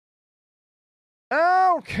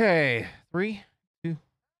Okay. 3, 2,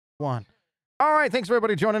 1. All right. Thanks for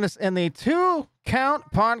everybody joining us in the 2 Count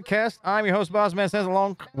podcast. I'm your host, Boss Man Says,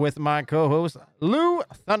 along with my co-host, Lou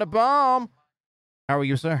Thunderbomb. How are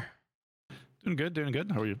you, sir? Doing good, doing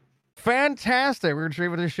good. How are you? Fantastic. We're going to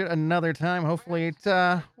retrieve this shit another time. Hopefully it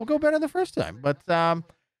will go better the first time. But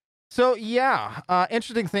so yeah,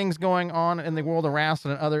 interesting things going on in the world of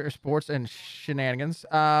wrestling and other sports and shenanigans.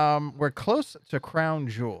 We're close to Crown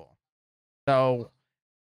Jewel. So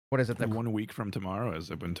what is it? 1 week from tomorrow, as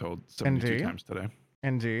I've been told 72 times today.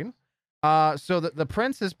 Indeed. So the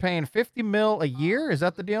prince is paying $50 million a year. Is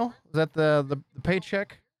that the deal? Is that the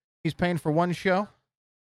paycheck he's paying for one show?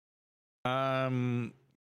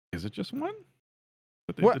 Is it just one?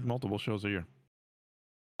 But they What? did multiple shows a year.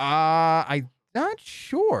 I'm not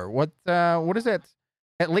sure. What is it?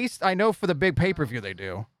 At least I know for the big pay-per-view they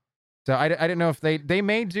do. So I didn't know if they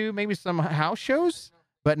may do maybe some house shows,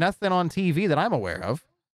 but nothing on TV that I'm aware of.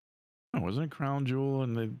 Oh, wasn't it Crown Jewel?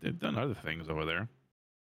 And they've done other things over there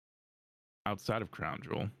outside of Crown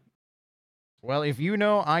Jewel. Well, if you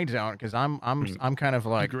know, I don't, because I'm kind of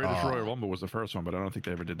like the Greatest Royal Rumble was the first one, but I don't think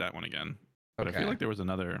they ever did that one again. But okay. I feel like there was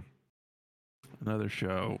another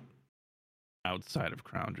show outside of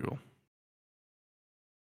Crown Jewel.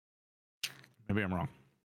 Maybe I'm wrong.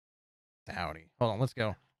 Saudi. Hold on, let's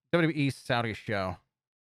go. WWE Saudi show.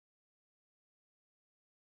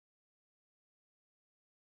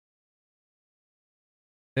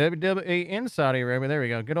 WWE in Saudi Arabia. There we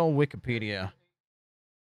go. Good old Wikipedia.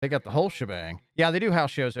 They got the whole shebang. Yeah, they do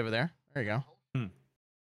house shows over there. There you go.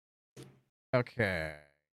 Okay.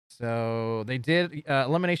 So they did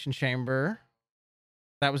Elimination Chamber.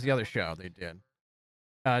 That was the other show they did.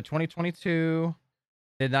 2022.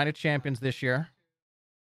 Did Night of Champions this year.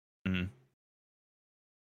 And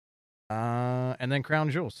then Crown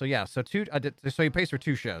Jewel. So yeah, so so he pays for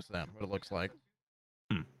 2 shows then, what it looks like.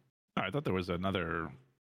 I thought there was another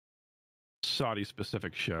Saudi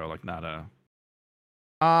specific show, like not a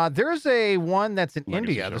there's a one that's in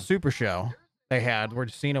Legacy India, show. the Super Show they had where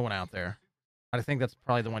Cena went out there. I think that's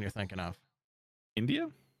probably the one you're thinking of. India?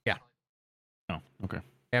 Yeah. Oh, okay.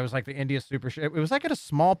 Yeah, it was like the India Super Show. It was like at a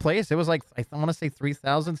small place. It was like, I want to say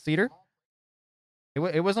 3,000 seater.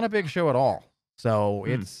 It wasn't a big show at all. So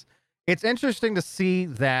it's interesting to see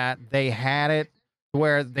that they had it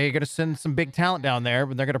where they're going to send some big talent down there,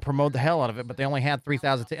 and they're going to promote the hell out of it, but they only had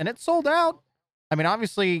 3,000, and it sold out. I mean,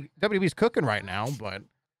 obviously, WWE's cooking right now, but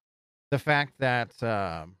the fact that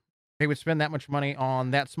they would spend that much money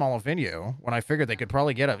on that small a venue, when I figured they could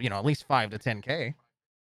probably get at least 5 to 10K.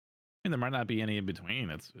 And there might not be any in between.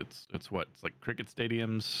 It's what? It's like cricket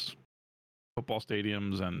stadiums, football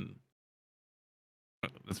stadiums, and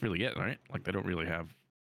that's really it, right? Like they don't really have.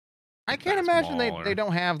 I can't imagine they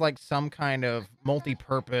don't have like some kind of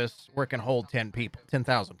multi-purpose where it can hold 10,000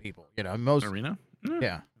 people. Most arena.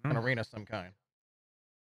 Yeah, an arena of some kind.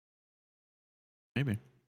 Maybe.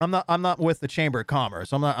 I'm not with the Chamber of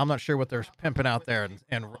Commerce. I'm not sure what they're pimping out there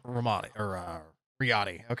in Ramadi or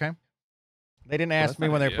Riyadh. Okay, they didn't ask me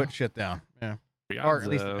when they put shit down. Yeah, Riyadh's, or at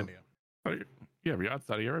least in India. Yeah, Riyadh,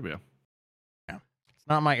 Saudi Arabia. Yeah, it's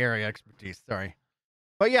not my area expertise. Sorry,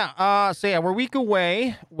 but yeah. So yeah, we're a week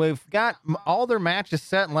away. We've got all their matches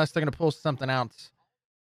set, unless they're gonna pull something out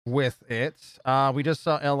with it. We just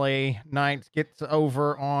saw LA Knight get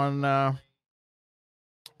over on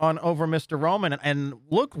over Mr. Roman and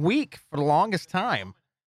look weak for the longest time,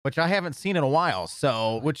 which I haven't seen in a while.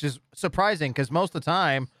 So, which is surprising because most of the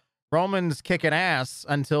time Roman's kicking ass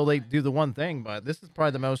until they do the one thing. But this is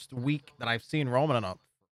probably the most weak that I've seen Roman in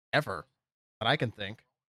ever that I can think.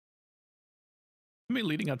 I mean,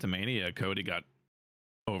 leading up to Mania, Cody got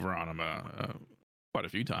over on him quite a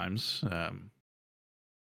few times.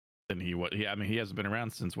 And he hasn't been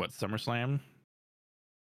around since what, SummerSlam?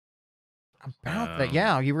 About that,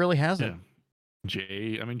 yeah, he really hasn't.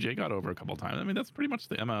 Yeah. Jay got over a couple times. I mean, that's pretty much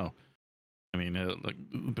the MO. I mean, like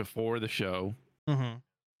before the show,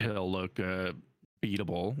 he'll look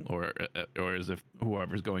beatable, or as if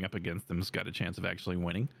whoever's going up against him's got a chance of actually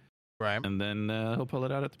winning. Right. And then he'll pull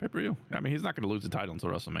it out at the pay-per-view. I mean, he's not going to lose the title until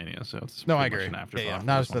WrestleMania, so it's no, I agree. An afterthought.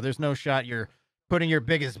 Yeah. So there's no shot you're putting your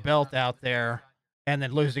biggest belt out there and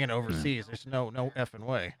then losing it overseas. There's no effing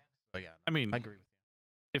way. So yeah, I mean, I agree with you.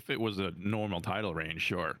 If it was a normal title reign,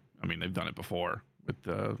 sure. I mean, they've done it before with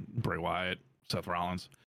Bray Wyatt, Seth Rollins,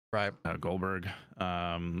 right? Goldberg.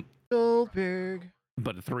 Goldberg.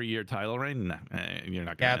 But a 3-year title reign, nah, you're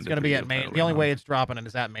not going to. Yeah, it's going to be at Mania. The only way it's dropping it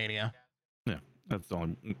is at Mania. Yeah, that's the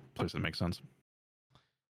only place that makes sense.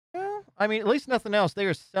 Well, I mean, at least nothing else. They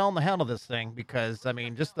are selling the hell of this thing because, I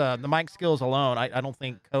mean, just the mic skills alone, I don't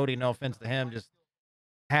think Cody, no offense to him, just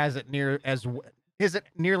has it isn't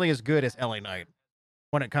nearly as good as LA Knight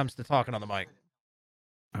when it comes to talking on the mic.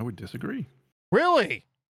 I would disagree. Really?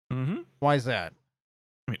 Mm-hmm. Why is that?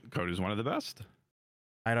 I mean, Cody's one of the best.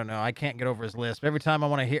 I don't know. I can't get over his lisp. Every time I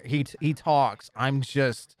want to hear he talks, I'm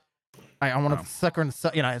just I want to sucker and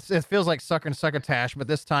it feels like sucker and succotash, but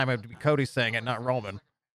this time it would be Cody saying it, not Roman.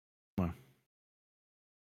 Wow.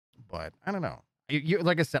 But I don't know. You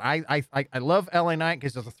like I said, I love LA Knight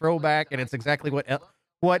because it's a throwback and it's exactly what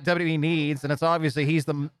WWE needs, and it's obviously he's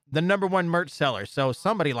the number one merch seller, so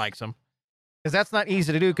somebody likes him because that's not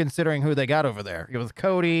easy to do considering who they got over there. With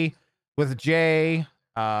Cody, with Jay,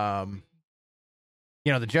 the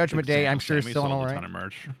Judgment Day. I'm sure Sammy selling sold all a right. ton of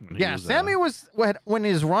merch. Yeah, Sammy was when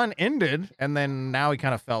his run ended, and then now he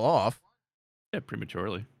kind of fell off. Yeah,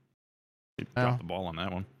 prematurely. He dropped the ball on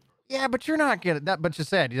that one. Yeah, but you're not getting that. But you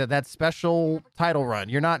said that special title run.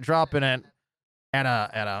 You're not dropping it at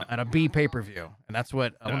a B pay-per-view, and that's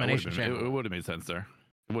what Elimination Chamber. It would have made sense there.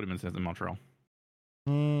 It would have made sense in Montreal.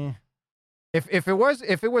 If it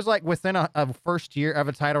was like within a first year of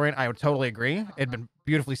a title reign, I would totally agree. It'd been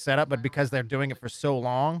beautifully set up, but because they're doing it for so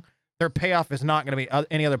long, their payoff is not going to be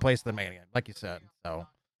any other place than Mania, like you said. So,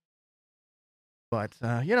 but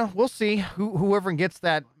we'll see whoever gets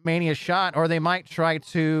that Mania shot, or they might try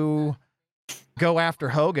to go after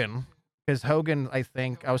Hogan, because Hogan, I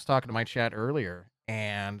think I was talking to my chat earlier,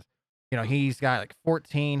 and he's got like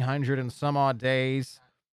 1,400 and some odd days.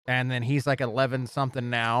 And then he's like 11 something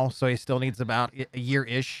now, so he still needs about a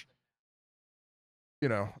year-ish,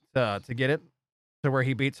 to get it to where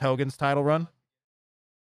he beats Hogan's title run.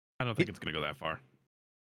 I don't think it's going to go that far.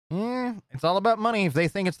 It's all about money if they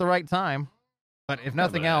think it's the right time. But if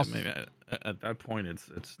nothing else, I mean, at that point, it's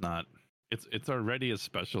not. It's already as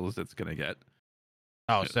special as it's going to get.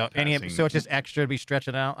 Oh, so it's just extra to be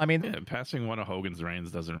stretching out. I mean, passing one of Hogan's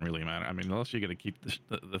reigns doesn't really matter. I mean, unless you're going to keep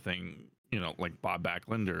the thing, like Bob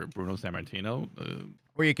Backlund or Bruno Sammartino.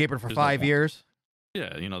 Where you keep it for 5 years?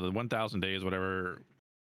 Yeah, the 1,000 days, whatever.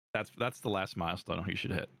 That's the last milestone he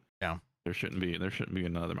should hit. Yeah, there shouldn't be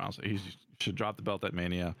another milestone. He should drop the belt at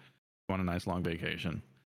Mania, go on a nice long vacation,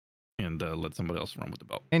 and let somebody else run with the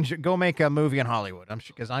belt. And go make a movie in Hollywood. I'm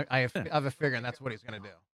sure, because I have a figuring that's what he's going to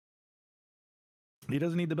do. He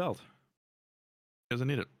doesn't need the belt. He doesn't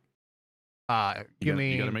need it.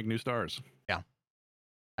 You got to make new stars. Yeah,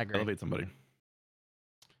 I agree. Elevate somebody.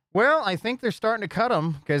 Well, I think they're starting to cut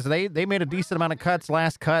them because they made a decent amount of cuts.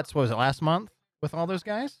 What was it, last month with all those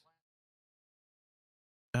guys?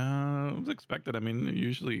 It was expected. I mean,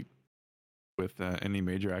 usually with any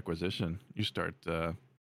major acquisition, you start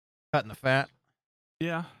cutting the fat.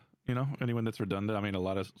 Yeah, anyone that's redundant. I mean, a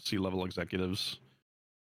lot of C-level executives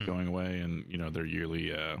going away, and their yearly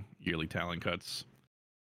talent cuts.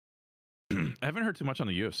 I haven't heard too much on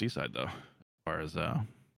the UFC side though, as far as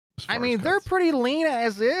I mean, they're pretty lean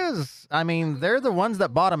as is. I mean, they're the ones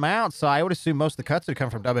that bought them out, so I would assume most of the cuts would come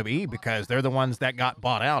from WWE because they're the ones that got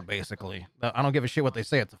bought out, basically. I don't give a shit what they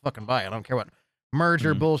say. It's a fucking buy. I don't care what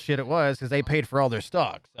merger bullshit it was because they paid for all their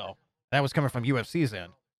stock. So that was coming from UFC's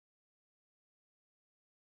end.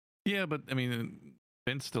 Yeah, but I mean,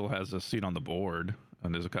 Vince still has a seat on the board,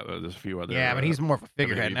 and there's a few other. Yeah, but he's more of a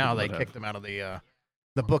figurehead now. They kicked him out of the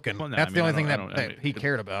booking. Well, no, that's the only thing that he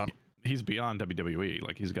cared about. He's beyond WWE.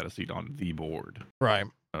 Like, he's got a seat on the board, right,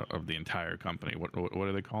 of the entire company. What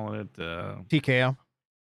are they calling it? TKO.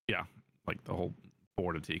 Yeah, like the whole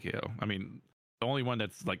board of TKO. I mean, the only one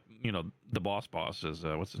that's like the boss is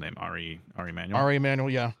what's his name? Ari Emanuel. Ari Emanuel,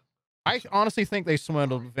 yeah. I honestly think they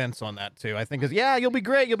swindled Vince on that too. I think because you'll be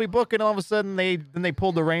great, you'll be booking. All of a sudden they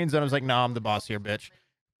pulled the reins and I was like, no, I'm the boss here, bitch.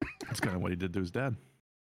 That's kind of what he did to his dad.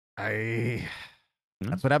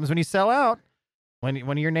 That's what happens when you sell out.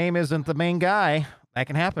 When your name isn't the main guy, that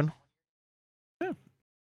can happen. Yeah,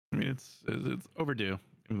 I mean it's overdue.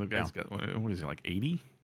 I mean, the guy's got what is he, like 80?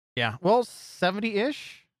 Yeah, well,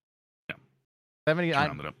 70-ish. Yeah, 70.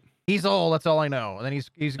 Round it up. He's old. That's all I know. And then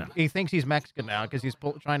he thinks he's Mexican now because he's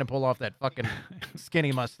trying to pull off that fucking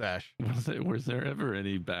skinny mustache. Was there ever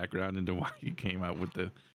any background into why he came out with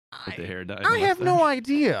the hair dye? I have no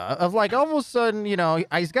idea. Of like all of a sudden,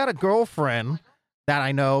 he's got a girlfriend that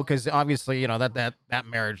I know because obviously, that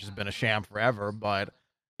marriage has been a sham forever. But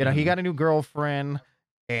he got a new girlfriend,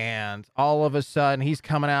 and all of a sudden he's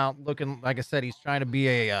coming out looking like I said. He's trying to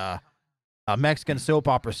be a Mexican soap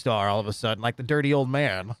opera star. All of a sudden, like the dirty old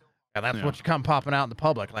man. And that's what you come popping out in the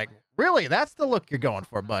public. Like, really? That's the look you're going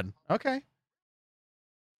for, bud. Okay.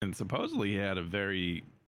 And supposedly he had a very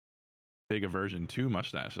big aversion to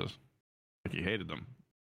mustaches. Like, he hated them.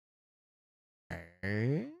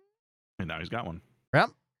 Okay. And now he's got one.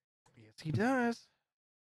 Yep. Yes, he does.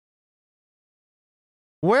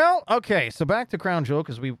 Well, okay, so back to Crown Jewel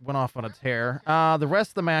because we went off on a tear. The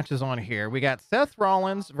rest of the matches on here, we got Seth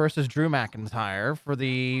Rollins versus Drew McIntyre for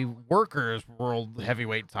the Workers World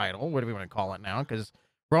Heavyweight Title. What do we want to call it now? Because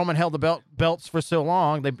Roman held the belts for so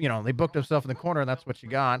long, they booked himself in the corner, and that's what you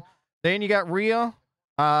got. Then you got Rhea,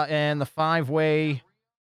 and the 5-way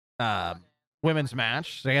women's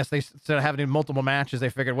match. So I guess they instead of having to do multiple matches, they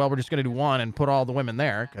figured, well, we're just going to do one and put all the women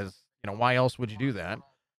there because why else would you do that?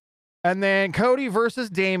 And then Cody versus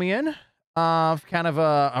Damian, kind of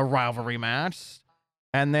a rivalry match.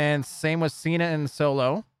 And then same with Cena and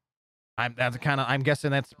Solo. I'm guessing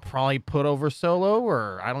that's probably put over Solo,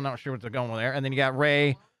 or I'm not sure what they're going with there. And then you got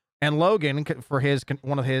Ray and Logan for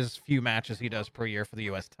one of his few matches he does per year for the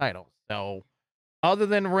U.S. title. So, other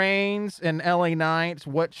than Reigns and LA Knight,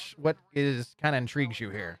 what is kind of intrigues you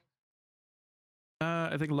here?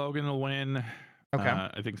 I think Logan will win. Okay.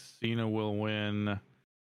 I think Cena will win.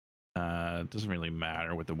 It doesn't really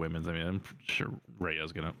matter with the women's. I mean, I'm sure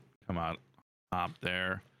Rhea's gonna come out top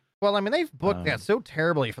there. Well, I mean, they've booked that so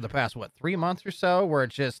terribly for the past 3 months or so, where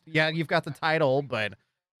it's just you've got the title, but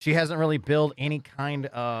she hasn't really built any kind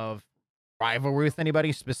of rivalry with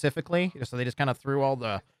anybody specifically. So they just kind of threw all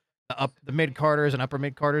the mid carders and upper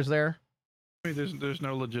mid carders there. I mean, there's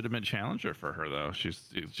no legitimate challenger for her though. She's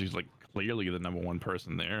like clearly the number one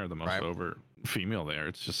person there, the most over female there.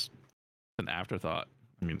 It's just an afterthought.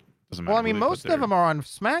 I mean, doesn't matter. Well, I mean, most of them are on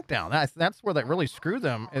SmackDown. That's where that really screwed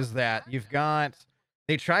them. Is that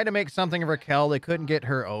they tried to make something of Raquel, they couldn't get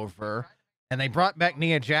her over, and they brought back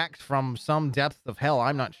Nia Jax from some depth of hell,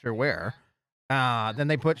 I'm not sure where. Then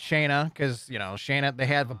they put Shayna because Shayna, they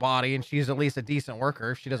have a body and she's at least a decent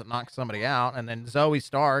worker. She doesn't knock somebody out. And then Zoe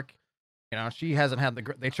Stark, she hasn't had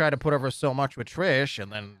they tried to put over so much with Trish and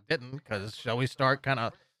then didn't because Zoe Stark kind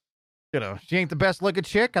of, she ain't the best looking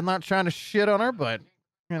chick. I'm not trying to shit on her, but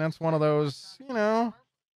it's one of those,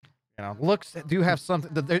 looks do have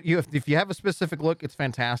something that if you have a specific look, it's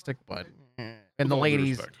fantastic. But and the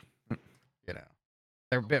ladies,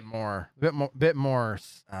 they're a bit more.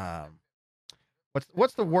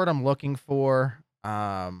 What's the word I'm looking for?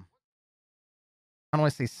 I don't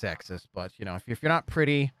want to say sexist, but if you're not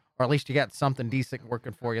pretty, or at least you got something decent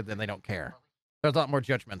working for you, then they don't care. There's a lot more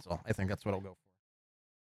judgmental. I think that's what I'll go for.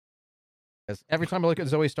 Because every time I look at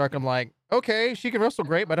Zoe Stark, I'm like, okay, she can wrestle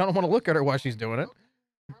great, but I don't want to look at her while she's doing it.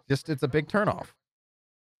 It's a big turnoff.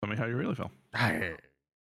 Tell me how you really feel.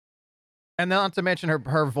 And not to mention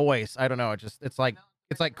her voice. I don't know. It's like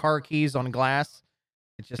car keys on glass.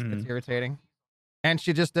 It's irritating. And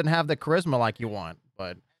she just didn't have the charisma like you want.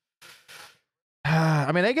 But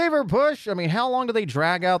I mean, they gave her a push. I mean, how long do they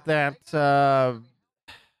drag out that the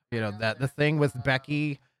thing with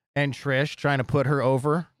Becky and Trish trying to put her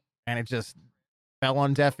over, and it just fell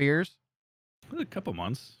on deaf ears? A couple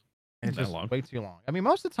months. It's just way too long. I mean,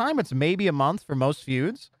 most of the time it's maybe a month for most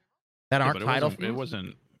feuds that aren't title feuds.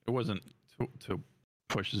 It wasn't to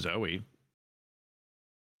push Zoe.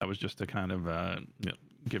 That was just to kind of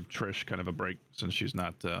give Trish kind of a break since she's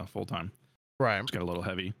not full time. Right. It's got a little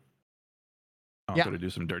heavy. Got to do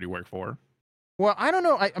some dirty work for her. Well, I don't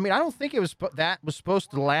know. I mean, I don't think it was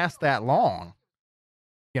supposed to last that long.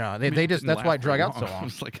 They just that's why it dragged out so long.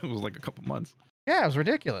 It was like a couple months. Yeah, it was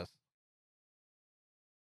ridiculous.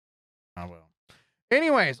 Oh well.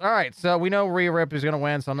 Anyways, all right. So we know Rhea Ripley is going to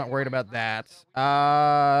win, so I'm not worried about that.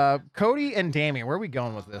 Cody and Damian, where are we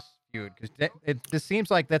going with this feud? Because it just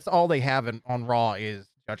seems like that's all they have on Raw is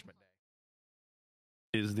Judgment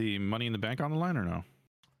Day. Is the Money in the Bank on the line or no?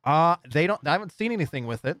 I haven't seen anything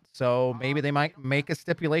with it, so maybe they might make a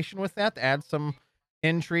stipulation with that to add some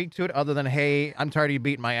intrigue to it. Other than, hey, I'm tired of you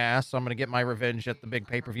beating my ass, so I'm going to get my revenge at the big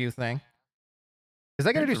pay-per-view thing. Because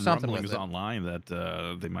they got to do something with it. Online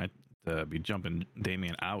that they might be jumping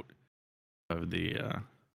Damian out of the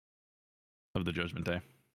Judgment Day.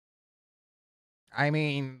 I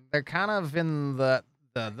mean, they're kind of in the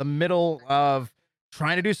middle of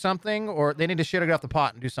trying to do something, or they need to shit it off the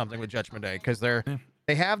pot and do something with Judgment Day because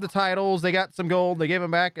they have the titles, they got some gold, they gave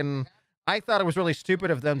them back, and I thought it was really stupid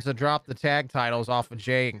of them to drop the tag titles off of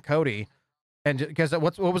Jay and Cody, and because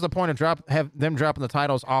what was the point of them dropping the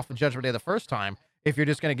titles off of Judgment Day the first time if you're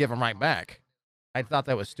just going to give them right back? I thought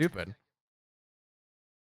that was stupid.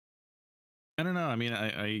 I don't know. I mean,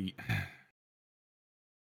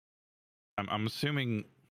 I'm assuming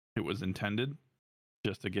it was intended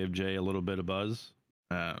just to give Jay a little bit of buzz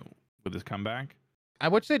with his comeback.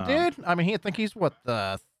 Which they did. I mean, I think he's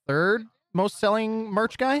the third most selling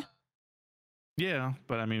merch guy. Yeah,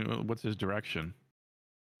 but I mean, what's his direction?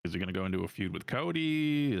 Is he going to go into a feud with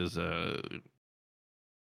Cody? Is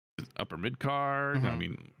upper mid card? I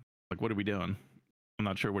mean, like, what are we doing? I'm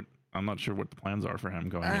not sure what I'm not sure what the plans are for him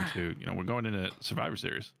going into. We're going into Survivor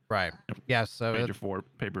Series. Right. Yeah. So major for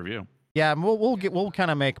pay-per-view. Yeah, and we'll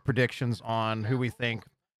kind of make predictions on who we think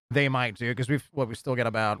they might do because we still got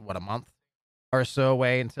about a month or so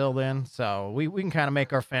away until then, so we can kind of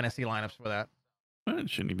make our fantasy lineups for that. Well, it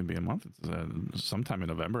shouldn't even be a month. It's sometime in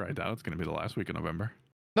November. I doubt it's going to be the last week of November.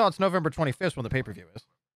 No, it's November 25th when the pay-per-view is.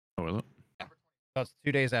 Oh, is it? Yeah. So it's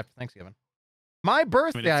 2 days after Thanksgiving. My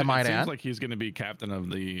birthday, I might add. It seems like he's going to be captain of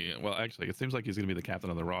the. Well, actually, it seems like he's going to be the captain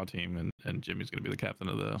of the Raw team, and Jimmy's going to be the captain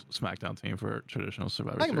of the SmackDown team for traditional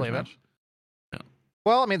Survivor Series believe match. Yeah.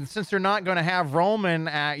 Well, I mean, since they're not going to have Roman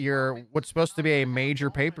at your what's supposed to be a major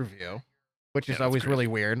pay-per-view, which is always really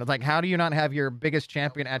weird. It's like, how do you not have your biggest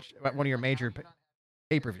champion at one of your major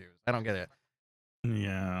pay-per-views? I don't get it.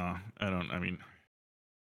 Yeah, I mean,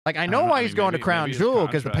 like, I know why he's going to Crown Jewel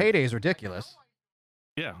because the payday is ridiculous.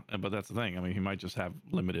 Yeah, but that's the thing. I mean, he might just have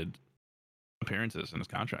limited appearances in his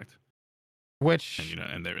contract. Which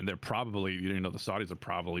and they're probably the Saudis are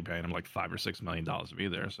probably paying him like $5 or $6 million to be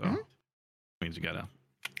there. So means you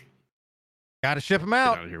gotta ship him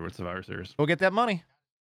out. Get out of here with Survivor Series. We'll get that money.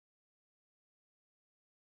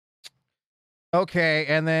 Okay,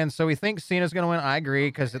 and then so we think Cena's gonna win. I agree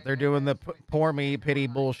because they're doing the poor me pity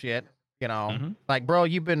bullshit. Like, bro,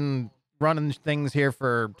 you've been running things here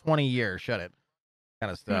for 20 years. Shut it.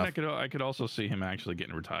 Kind of stuff. I could also see him actually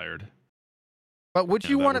getting retired. But would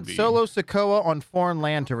you want Solo Sikoa on foreign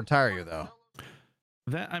land to retire you though?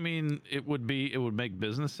 It would make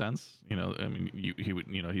business sense. He would.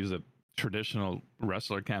 He's a traditional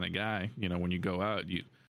wrestler kind of guy. When you go out, you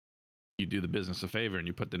do the business a favor and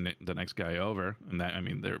you put the next guy over. And that,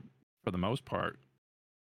 they're for the most part,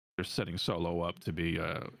 they're setting Solo up to be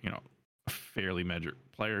a fairly major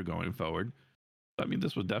player going forward.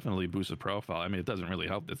 This would definitely boost his profile. It doesn't really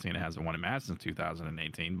help that Cena hasn't won a match since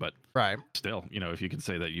 2018, but still, if you could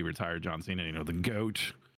say that you retired John Cena, the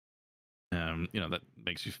GOAT, that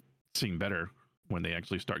makes you seem better when they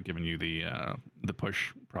actually start giving you the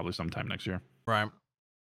push probably sometime next year. Right.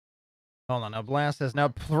 Hold on. Now, Blast says, now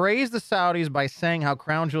praise the Saudis by saying how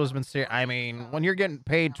Crown Jewel has been serious. When you're getting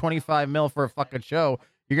paid $25 million for a fucking show,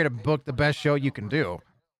 you're going to book the best show you can do.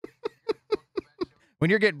 When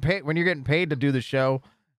you're getting paid to do the show,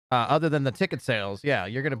 other than the ticket sales, yeah,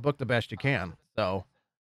 you're gonna book the best you can. So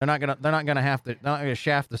they're not gonna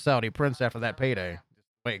shaft the Saudi prince after that payday. Just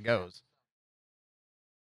the way it goes.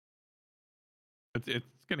 It's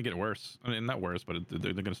gonna get worse. Not worse, but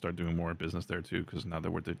they're gonna start doing more business there too because now they're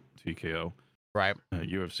with the TKO. Right.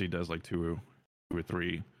 UFC does like two or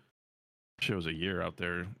three shows a year out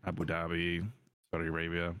there. Abu Dhabi, Saudi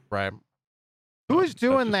Arabia. Right. Who is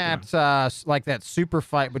doing that, like that super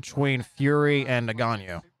fight between Fury and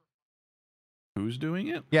Ngannou? Who's doing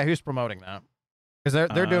it? Yeah, who's promoting that? Because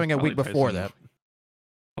they're doing it a week before that.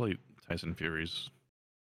 Probably Tyson Fury's.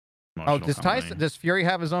 Oh, does Fury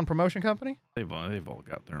have his own promotion company? They've all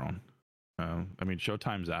got their own.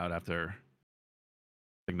 Showtime's out after I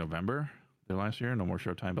think November their last year. No more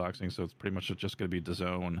Showtime boxing, so it's pretty much just going to be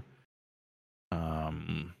DAZN.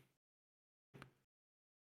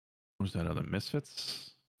 Who's that other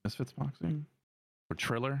Misfits boxing or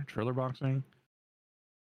Triller boxing?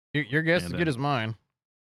 Your guess is good as mine.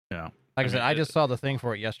 Yeah, like I said, I just saw the thing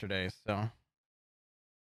for it yesterday, so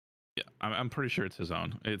yeah, I'm pretty sure it's his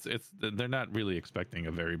own. It's they're not really expecting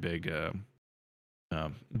a very big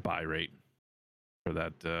buy rate for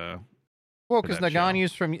that. Well, because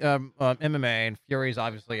Naganyu's from MMA and Fury's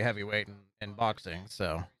obviously a heavyweight in boxing,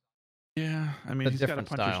 so. Yeah, he's got a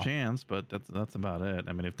puncher's chance, but that's about it.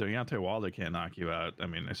 If Deontay Wilder can't knock you out,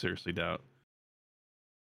 I seriously doubt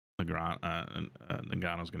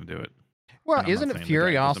Ngannou's going to do it. Well, isn't it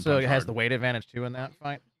Fury also has the weight advantage too in that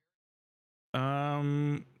fight? I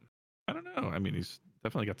don't know. He's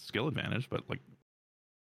definitely got the skill advantage, but like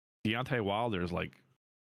Deontay Wilder is like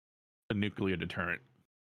a nuclear deterrent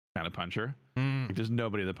kind of puncher. Like, there's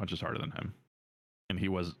nobody that punches harder than him, and he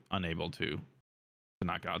was unable to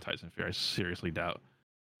knock out Tyson Fury. I seriously doubt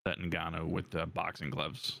that Ngannou with boxing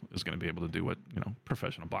gloves is going to be able to do what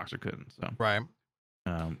professional boxer couldn't. So right,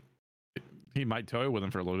 he might toy with him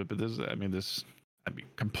for a little bit, but I'd be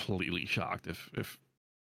completely shocked if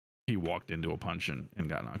he walked into a punch and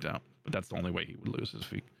got knocked out. But that's the only way he would lose his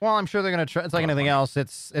feet. Well, I'm sure they're going to try. It's like anything else.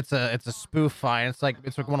 It's a spoof fight. It's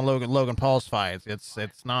like one of Logan Paul's fights. It's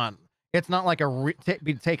not like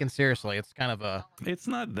be taken seriously. It's kind of a. It's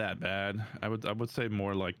not that bad. I would say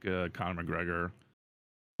more like Conor McGregor,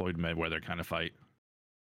 Floyd Mayweather kind of fight.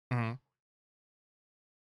 Mm-hmm.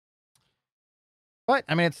 But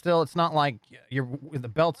it's not like you're the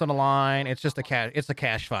belt's on the line. It's just a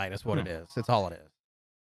cash fight. Is what it is. It's all it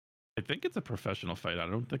is. I think it's a professional fight. I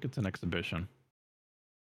don't think it's an exhibition.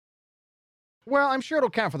 Well, I'm sure it'll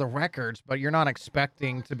count for the records, but you're not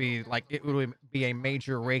expecting to be like it would be a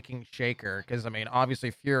major raking shaker because I mean,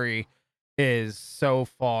 obviously Fury is so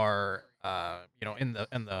far, in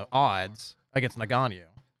the odds against Ngannou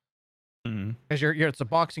because it's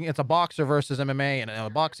a boxer versus MMA and a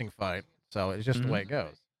boxing fight, so it's just the way it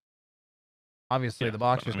goes. Obviously, the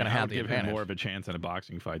boxer's going to have the advantage. I would give him more of a chance in a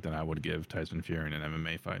boxing fight than I would give Tyson Fury in an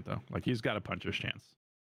MMA fight, though. Like he's got a puncher's chance.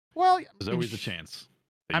 Well, there's always a chance.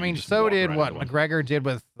 I mean, so did what McGregor did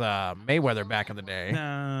with Mayweather back in the day.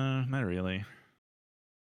 No, not really.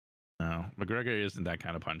 No, McGregor isn't that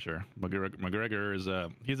kind of puncher. McGregor is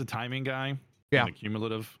he's a timing guy. Yeah, a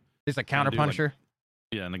cumulative. He's a counter puncher.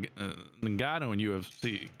 Ngannou in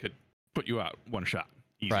UFC could put you out one shot.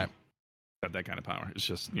 Easy. Right. Got that kind of power. It's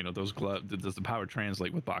just those gloves. Does the power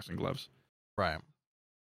translate with boxing gloves? Right.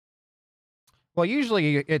 Well,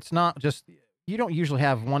 usually it's not just. You don't usually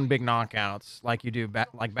have one big knockouts like you do back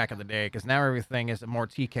in the day because now everything is more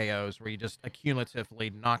TKOs where you just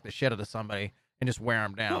accumulatively knock the shit out of somebody and just wear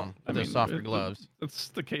them down with those softer gloves. That's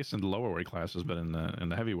the case in the lower weight classes, but in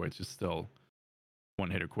the heavyweights, it's still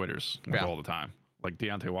one hitter quitters all the time. Like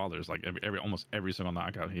Deontay Wilder's, like almost every single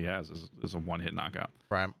knockout he has is a one hit knockout.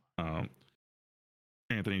 Right.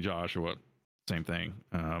 Anthony Joshua, same thing.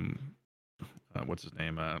 What's his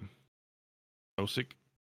name? Usyk.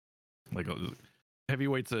 Like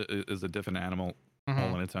heavyweights is a different animal all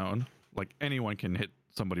on its own. Like anyone can hit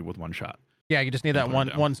somebody with one shot. Yeah, you just need that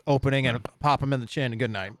one's opening and pop them in the chin and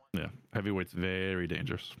good night. Yeah, heavyweights very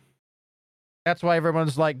dangerous. That's why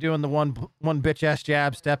everyone's like doing the one bitch ass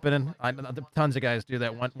jab, stepping in. Tons of guys do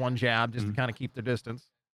that one jab just to kind of keep their distance.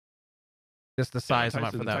 Just to size them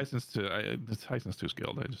up for that. Tyson's too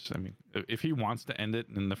skilled. I mean, if he wants to end it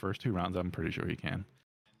in the first 2 rounds, I'm pretty sure he can.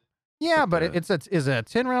 Yeah, but is it a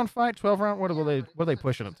 10-round fight, 12-round? What are they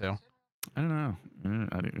pushing it to? I don't know.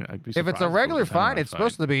 I'd be if it's a regular fight, it's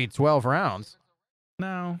supposed to be 12 rounds.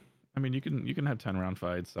 No, I mean you can have 10-round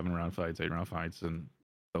fights, 7-round fights, 8-round fights, and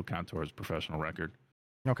they'll count towards professional record.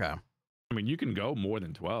 Okay. I mean you can go more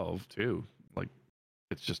than 12 too. Like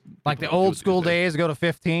it's just like the old school days. Go to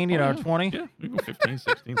 15, 20. Yeah, you go 15,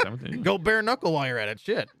 16, 17. Go bare knuckle while you're at it.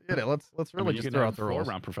 Shit. Let's really just throw out the rules.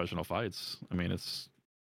 4-round professional fights. I mean it's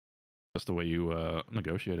just the way you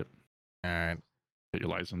negotiate it. All right. Get your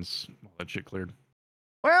license, all that shit cleared.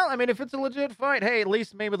 Well, I mean, if it's a legit fight, hey, at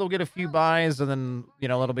least maybe they'll get a few buys, and then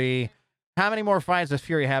it'll be. How many more fights does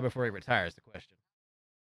Fury have before he retires? The question.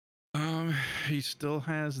 He still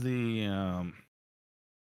has the.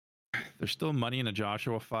 There's still money in a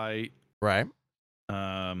Joshua fight, right?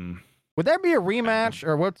 Would that be a rematch,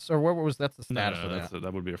 or what was that's the status of that?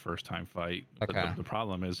 That would be a first time fight. Okay. But the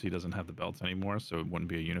problem is he doesn't have the belts anymore, so it wouldn't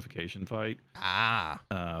be a unification fight.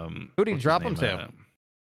 Who did he drop him to?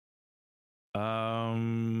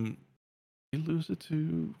 He lose it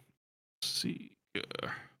to see. I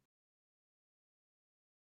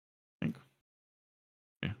think.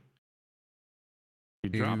 Yeah. He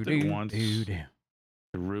dropped it once to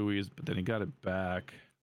Ruiz, but then he got it back.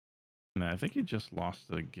 And I think he just lost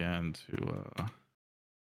it again to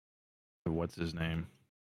what's his name?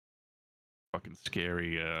 Fucking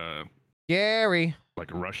scary. Gary.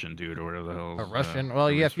 Like a Russian dude or whatever the hell. A Russian.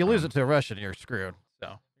 Well, yeah, if you lose it to a Russian, you're screwed.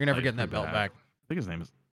 So you're never getting that belt back. I think his name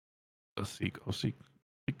is Osik.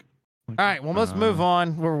 All right, well, let's move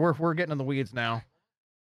on. We're getting in the weeds now.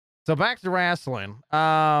 So back to wrestling.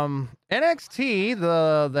 NXT,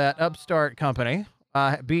 that upstart company,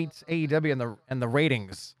 beats AEW in the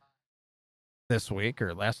ratings this week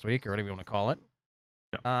or last week or whatever you want to call it.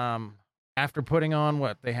 Yeah. After putting on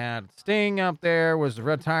what they had, Sting up there was the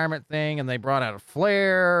retirement thing, and they brought out a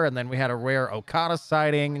Flair, and then we had a rare Okada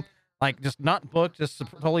sighting, like just not booked, just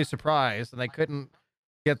totally surprised, and they couldn't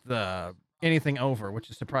get anything over, which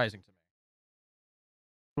is surprising to me.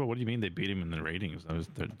 Well, what do you mean they beat him in the ratings?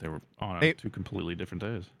 They were on 2 completely different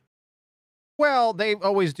days. Well, they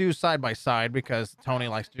always do side by side because Tony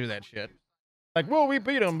likes to do that shit. Like, well, we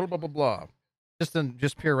beat him, blah blah blah blah.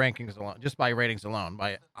 Just pure rankings alone, just by ratings alone,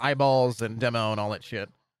 by eyeballs and demo and all that shit.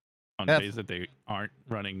 On days that they aren't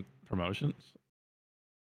running promotions?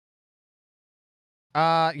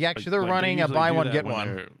 Yeah, actually, they're running a buy one, get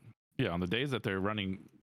one. Yeah, on the days that they're running,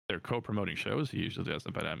 they're co-promoting shows, he usually does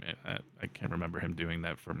it, but I mean, I can't remember him doing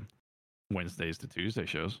that from Wednesdays to Tuesday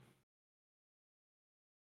shows.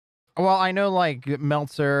 Well, I know like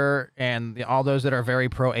Meltzer and all those that are very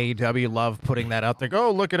pro AEW love putting that out there. Go,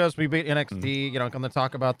 oh, look at us, we beat NXT. Come to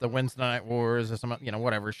talk about the Wednesday Night Wars or some,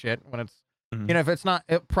 whatever shit. When it's, if it's not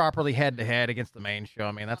properly head to head against the main show,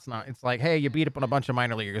 I mean, that's not. It's like, hey, you beat up on a bunch of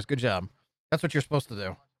minor leaguers. Good job. That's what you're supposed to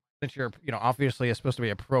do. since you're, obviously supposed to be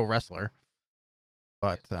a pro wrestler.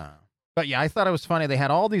 But yeah, I thought it was funny. They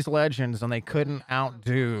had all these legends and they couldn't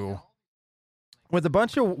outdo with a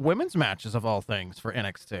bunch of women's matches of all things for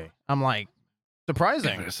NXT. I'm like,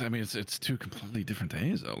 surprising. Yeah, I mean, it's two completely different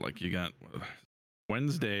days though. Like you got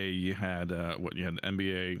Wednesday, you had you had the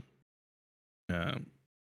NBA.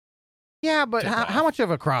 Yeah, but how much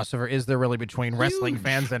of a crossover is there really between wrestling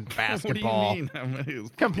fans and basketball? What do you mean?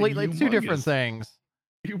 Completely two different things.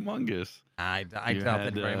 Humongous. I doubt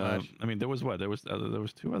that very much. I mean, there was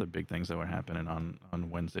two other big things that were happening on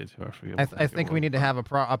Wednesday too. I forget. I think we need to have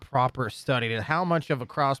a proper study to how much of a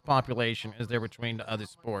cross population is there between the other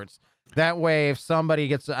sports. That way, if somebody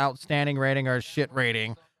gets an outstanding rating or a shit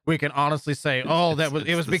rating, we can honestly say, it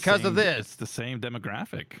was because of this. It's the same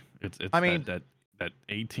demographic. It's that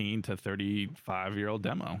 18 to 35-year-old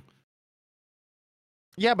demo.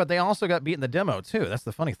 Yeah, but they also got beat in the demo too. That's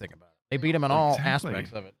the funny thing about it. They beat him in all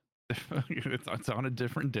aspects of it. It's on a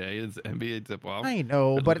different day. It's NBA tip-off. I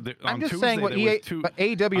know, but I'm just saying what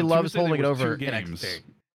AEW loves holding it over NXT.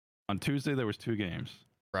 On Tuesday, there was 2 games.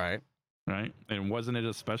 Right. And wasn't it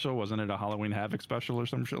a special? Wasn't it a Halloween Havoc special or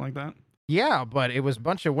some shit like that? Yeah, but it was a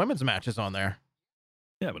bunch of women's matches on there.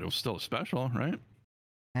 Yeah, but it was still a special, right?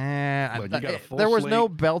 There was no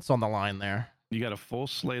belts on the line there. You got a full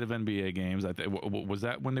slate of NBA games. Was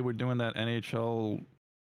that when they were doing that NHL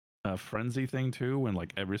Frenzy thing too, when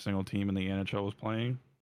like every single team in the NHL was playing?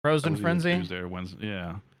 Frozen Frenzy? Tuesday or Wednesday,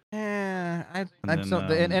 yeah. The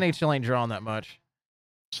NHL ain't drawing that much.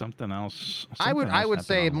 Something else. I would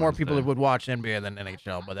say more people would watch NBA than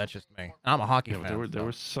NHL, but that's just me. I'm a hockey fan. There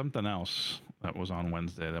was something else that was on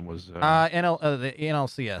Wednesday. That was the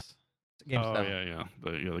NLCS. Game 7. Yeah.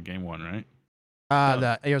 The game 1, right?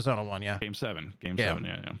 The Arizona one, yeah. Game 7.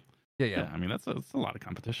 Yeah. I mean, that's a lot of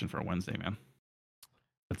competition for a Wednesday, man.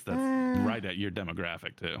 That's right at your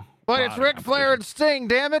demographic too. But it's Ric Flair and Sting,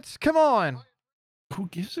 damn it! Come on. Who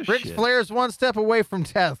gives a shit? Ric Flair's one step away from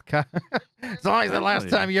death. It's always the last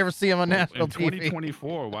time you ever see him on national TV. In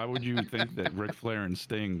 2024, why would you think that Ric Flair and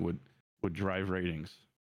Sting would drive ratings?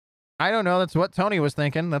 I don't know. That's what Tony was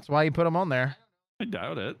thinking. That's why he put him on there. I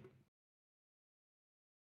doubt it.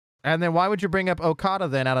 And then why would you bring up Okada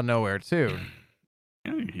then out of nowhere too?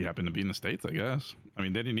 Yeah, he happened to be in the States, I guess. I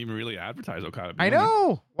mean, they didn't even really advertise Okada. I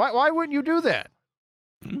know. Why wouldn't you do that?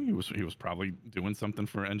 He was probably doing something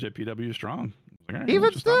for NJPW Strong. Like,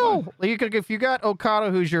 even still, if you got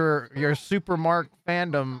Okada, who's your super mark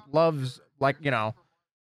fandom loves, like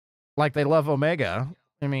they love Omega.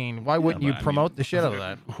 I mean, why wouldn't you promote the shit out of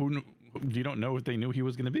that? You don't know if they knew he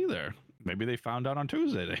was going to be there. Maybe they found out on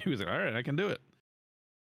Tuesday that he was like, all right, I can do it.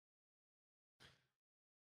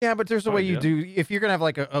 Yeah, but there's a way you do. If you're gonna have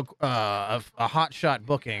like a hot shot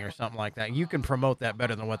booking or something like that, you can promote that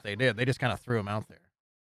better than what they did. They just kind of threw him out there.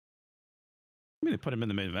 I mean, they put him in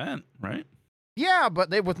the main event, right? Yeah, but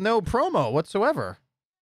with no promo whatsoever.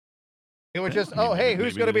 It was just, hey,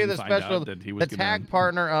 who's going to be the special, the tag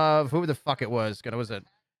partner of who the fuck it was? Was it?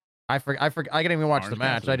 I didn't even watch the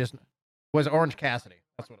match. Cassidy. Was Orange Cassidy.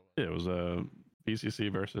 That's what it was. Yeah, it was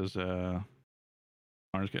BCC versus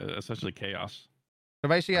Orange, essentially Chaos. So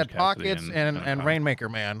basically, you had Pockets and Rainmaker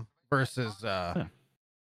Man versus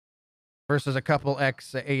versus a couple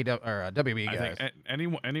WB guys. I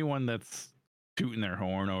think anyone that's tooting their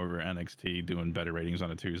horn over NXT doing better ratings on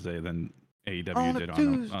a Tuesday than AEW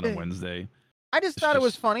did on a Wednesday. I just thought it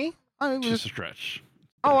was funny. I mean, just a stretch.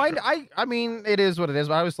 I mean, it is what it is.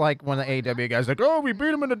 But I was like, when the AEW guys like, we beat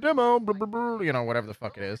him in the demo, blah, blah, blah, whatever the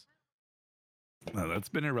fuck it is. No, that's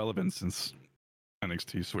been irrelevant since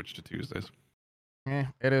NXT switched to Tuesdays. Yeah,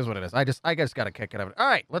 it is what it is. I just got to kick it out of it. All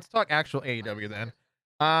right, let's talk actual AEW then.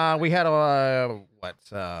 We had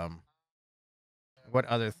what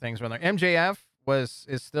other things were there? MJF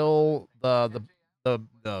is still the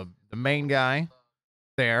main guy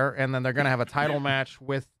there, and then they're gonna have a title match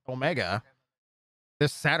with Omega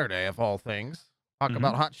this Saturday of all things. Talk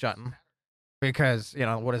about hot shotting, because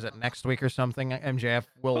what is it, next week or something? MJF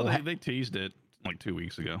will. Well, they teased it like 2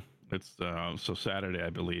 weeks ago. It's so Saturday, I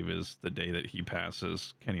believe, is the day that he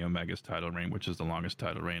passes Kenny Omega's title reign, which is the longest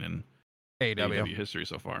title reign in AEW history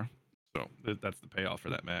so far. So that's the payoff for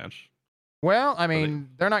that match. Well, I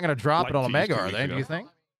mean, they're not going to drop it on Omega, are they? Do you think?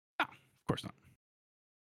 No, of course not.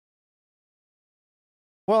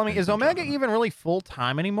 Well, I mean, is Omega even really full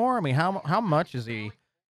time anymore? I mean, how much is he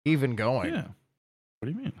even going? Yeah. What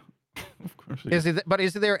do you mean? Of course. Is he? But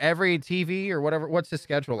is he there every TV or whatever? What's his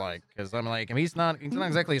schedule like? Because I'm like, he's not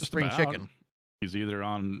exactly a spring chicken. He's either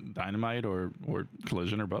on Dynamite or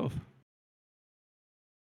Collision or both.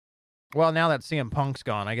 Well, now that CM Punk's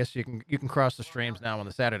gone, I guess you can cross the streams now on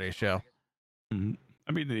the Saturday show. Mm-hmm. I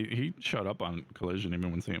I mean, he showed up on Collision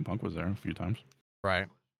even when CM Punk was there a few times. Right.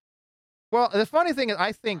 Well, the funny thing is,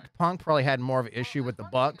 I think Punk probably had more of an issue with the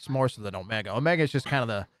Bucks more so than Omega. Omega's just kind of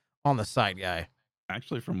the on the side guy.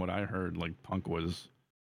 Actually, from what I heard, like Punk was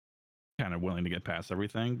kind of willing to get past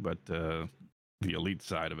everything, but the elite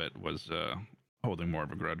side of it was holding more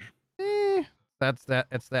of a grudge. It's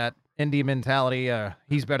that indie mentality.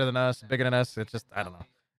 He's better than us, bigger than us. It's just, I don't know.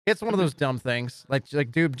 It's one of those dumb things. Like,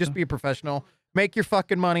 dude, just be a professional, make your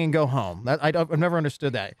fucking money, and go home. I've never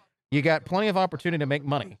understood that. You got plenty of opportunity to make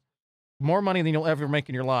money, more money than you'll ever make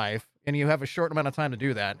in your life, and you have a short amount of time to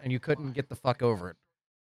do that, and you couldn't get the fuck over it.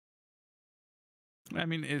 I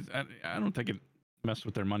mean, I don't think it messed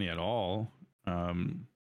with their money at all. I mean,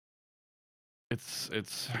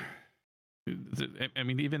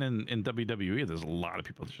 even in WWE, there's a lot of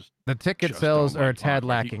people that just the ticket sales are a tad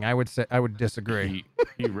lacking. I would disagree.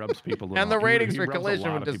 He rubs people and the ratings for rubs Collision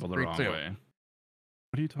a lot would of people the disagree wrong too. way.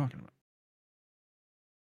 What are you talking about?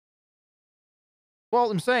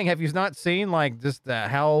 Well, I'm saying, have you not seen like just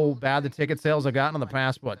how bad the ticket sales have gotten in the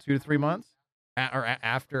past 2 to 3 months,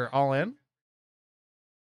 after All In?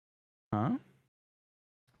 Huh?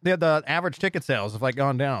 The average ticket sales have like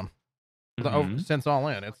gone down since All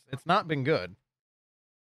In. It's not been good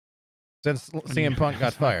since CM Punk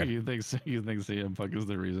got fired. You think CM Punk is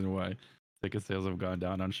the reason why ticket sales have gone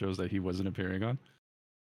down on shows that he wasn't appearing on?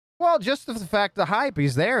 Well, just the fact the hype,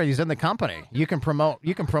 he's there, he's in the company. You can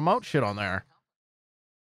promote shit on there.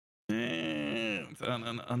 It's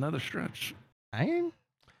another stretch.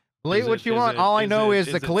 Believe what you want. All I know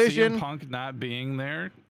is the Collision. CM Punk not being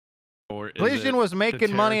there, or Collision was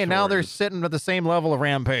making money, and now they're sitting at the same level of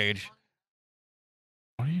Rampage.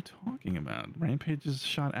 What are you talking about? Rampage is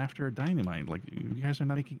shot after a Dynamite. Like, you guys are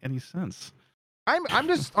not making any sense. I'm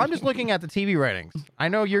just looking at the TV ratings. I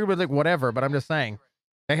know you're like whatever, but I'm just saying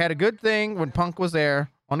they had a good thing when Punk was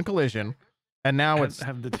there on Collision, and now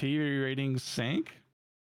have the TV ratings sank,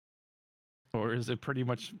 or is it pretty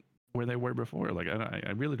much where they were before? Like,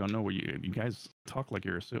 I really don't know. Where you guys talk like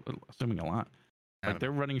you're assuming a lot. Like,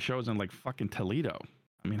 they're running shows in like fucking Toledo.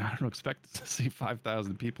 I mean, I don't expect to see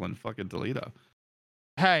 5,000 people in fucking Toledo.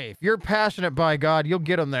 Hey, if you're passionate, by God, you'll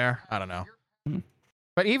get them there. I don't know.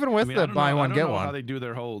 But even with the buy one, get one. How they do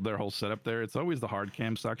their whole setup there. It's always the hard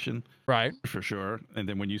cam section. Right. For sure. And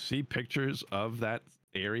then when you see pictures of that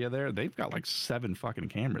area there, they've got like 7 fucking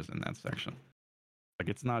cameras in that section. Like,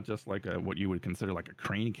 it's not just like what you would consider like a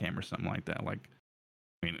crane cam or something like that. Like,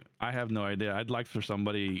 I mean, I have no idea. I'd like for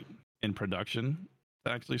somebody in production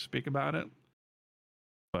to actually speak about it.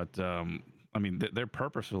 But, I mean, they're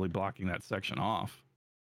purposefully blocking that section off.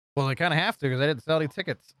 Well, they kind of have to because they didn't sell any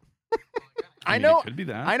tickets. I mean, it could be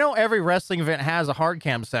that. I know every wrestling event has a hard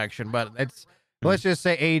cam section, but let's just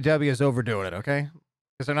say AEW is overdoing it, okay?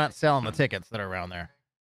 Because they're not selling the tickets that are around there.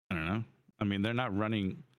 I don't know. I mean, they're not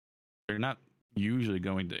usually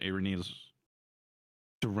going to arenas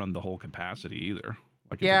to run the whole capacity either.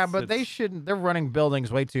 Like, yeah, but they shouldn't. They're running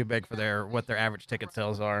buildings way too big for what their average ticket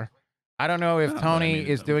sales are. I don't know if Tony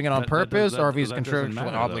is doing it on purpose or if he's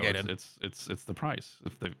contractually obligated. It's the price.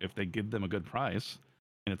 If they give them a good price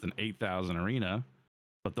and it's an 8,000 arena,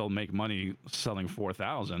 but they'll make money selling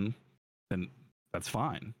 4,000, then that's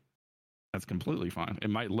fine. That's completely fine.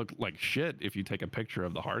 It might look like shit if you take a picture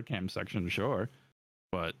of the hard cam section, sure,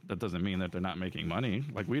 but that doesn't mean that they're not making money.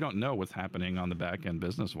 Like, we don't know what's happening on the back end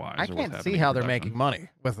business wise. I can't see how they're making money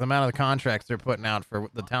with the amount of the contracts they're putting out for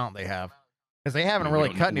the talent they have. Because they haven't really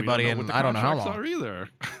cut anybody in I don't know how long. Are either.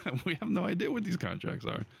 We have no idea what these contracts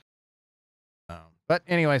are. But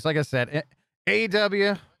anyways, like I said,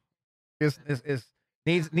 AEW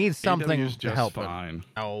needs something to help fine.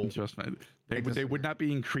 Oh, just fine. They would not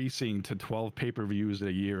be increasing to 12 pay-per-views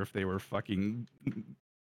a year if they were fucking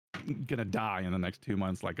gonna die in the next 2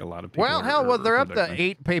 months, like a lot of people. Well, hell, they're up to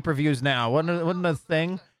 8 pay-per-views now. Wasn't the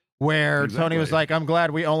thing where Tony was like, "I'm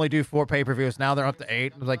glad we only do 4 pay-per-views." Now they're up to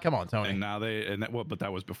 8. I was like, "Come on, Tony." And now but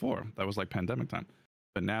that was before. That was like pandemic time.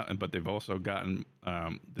 But they've also gotten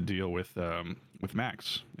the deal with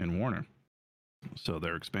Max and Warner, so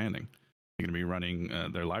they're expanding. They're going to be running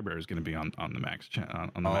their library is going to be on the Max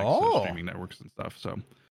on the Max streaming networks and stuff. So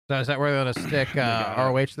is that where they're going to stick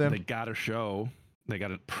ROH then? They got a show. They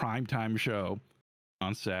got a primetime show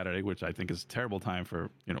on Saturday, which I think is a terrible time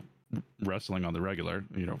for wrestling on the regular.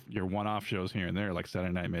 Your one-off shows here and there, like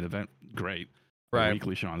Saturday Night Main Event, great. Right. A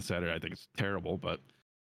weekly show on Saturday, I think it's terrible, but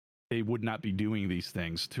they would not be doing these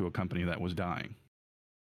things to a company that was dying.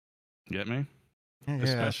 Get me? Yes.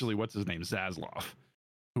 Especially what's his name, Zaslav,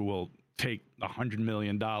 who will take $100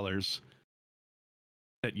 million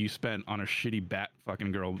that you spent on a shitty Bat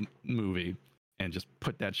fucking Girl movie and just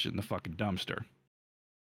put that shit in the fucking dumpster.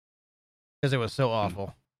 because it was so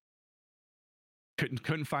awful.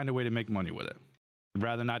 Couldn't find a way to make money with it. I'd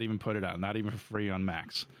rather not even put it out, not even for free on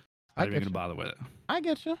Max. Not even gonna bother with it. I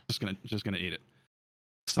get you. Just gonna eat it.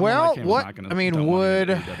 Well, what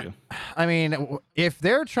I mean, if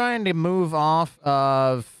they're trying to move off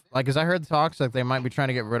of, like, because I heard the talks like they might be trying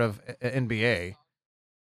to get rid of NBA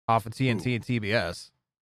off of TNT and TBS.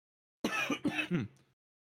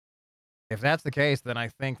 If that's the case, then I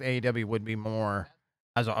think AEW would be more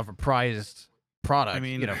of a prized product,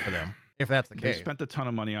 for them. If that's the case, they spent a ton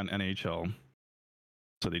of money on NHL,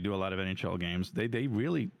 so they do a lot of NHL games. They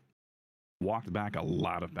really walked back a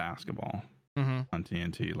lot of basketball. On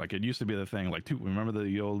TNT. Like, it used to be the thing, like, remember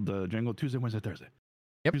the old jingle, Tuesday, Wednesday, Thursday.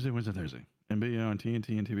 Yep. Tuesday, Wednesday, Thursday. NBA on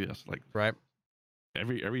TNT and TBS. Like, right.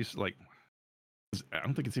 Every like, I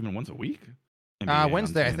don't think it's even once a week.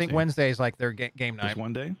 Wednesday. I think Wednesday is like their game night. Just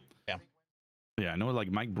one day? Yeah. Yeah, I know,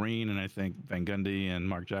 like, Mike Breen and I think Van Gundy and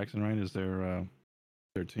Mark Jackson, right, is their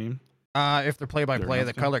team. If they're play-by-play,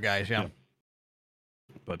 the color guys, yeah.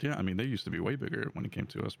 But yeah, I mean, they used to be way bigger when it came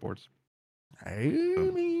to sports.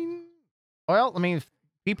 Well, I mean,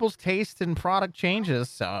 people's taste in product changes,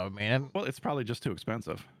 so, man. Well, it's probably just too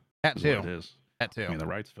expensive. That too. It is. That too. I mean, the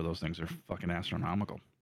rights for those things are fucking astronomical.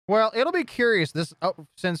 Well, it'll be curious.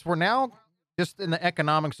 Since we're now just in the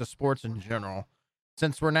economics of sports in general,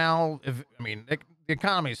 since we're now, the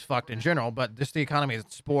economy is fucked in general, but just the economy of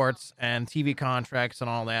sports and TV contracts and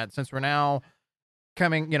all that, since we're now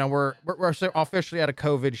coming, we're officially out of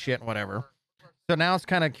COVID shit and whatever. So now it's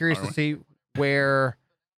kind of curious to see where,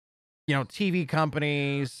 TV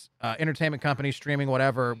companies, entertainment companies, streaming,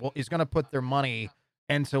 whatever, is going to put their money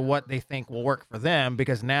into what they think will work for them,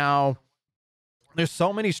 because now there's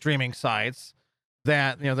so many streaming sites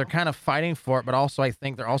that, they're kind of fighting for it, but also I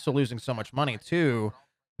think they're also losing so much money too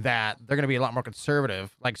that they're going to be a lot more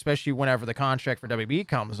conservative, like especially whenever the contract for WB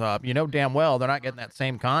comes up. Damn well they're not getting that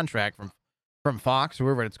same contract from Fox,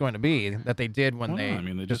 whoever it's going to be, that they did when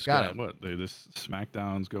they just got it. What? This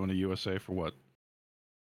SmackDown's going to USA for what?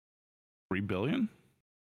 $3 billion?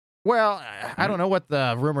 Well, I don't know what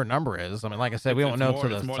the rumor number is. I mean, like I said, we don't know to the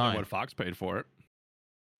time. It's more than what Fox paid for it.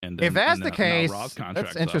 And if that's the case,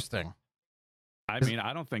 that's interesting. I mean,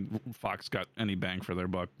 I don't think Fox got any bang for their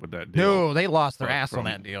buck with that deal. No, they lost their ass on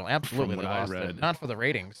that deal. Absolutely, they lost it. Not for the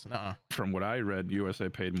ratings. Nuh-uh. From what I read, USA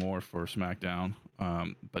paid more for SmackDown,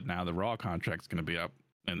 but now the Raw contract's going to be up,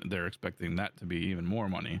 and they're expecting that to be even more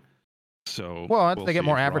money. So, well, they get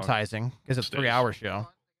more advertising because it's a 3-hour show.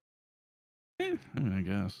 I mean, I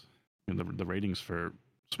guess the ratings for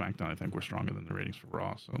SmackDown, I think, were stronger than the ratings for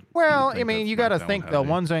Raw. So, well, I mean, you got to think though.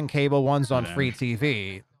 One's on cable, one's on free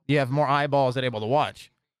TV. You have more eyeballs that are able to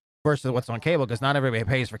watch versus what's on cable, because not everybody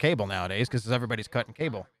pays for cable nowadays because everybody's cutting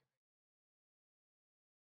cable.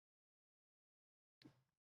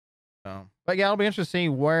 So, but yeah, it'll be interesting to see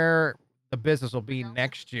where the business will be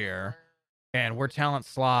next year and where talent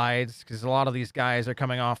slides, because a lot of these guys are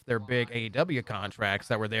coming off their big AEW contracts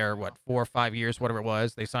that were there, 4 or 5 years, whatever it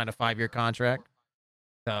was. They signed a 5-year contract.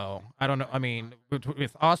 So I don't know. I mean,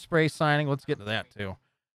 with Ospreay signing, let's get to that too,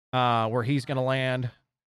 where he's going to land.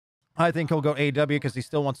 I think he'll go AEW because he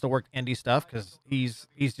still wants to work indie stuff, because he's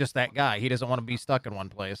just that guy. He doesn't want to be stuck in one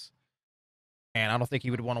place. And I don't think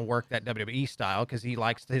he would want to work that WWE style because he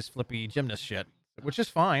likes his flippy gymnast shit, which is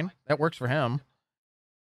fine. That works for him.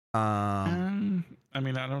 I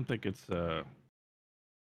mean, I don't think it's. I'm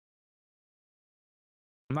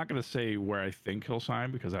not going to say where I think he'll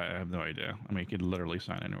sign because I have no idea. I mean, he could literally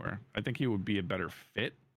sign anywhere. I think he would be a better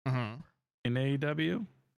fit in AEW.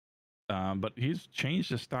 But he's changed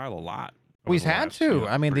his style a lot. Well, he's had to.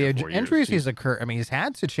 I mean, the injuries he's occurred. I mean, he's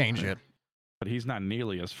had to change it. But he's not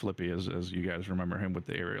nearly as flippy as you guys remember him with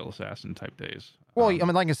the aerial assassin type days. Well, I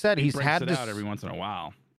mean, like I said, he's had to out every once in a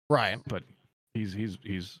while. Right. But he's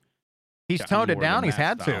toned it down. He's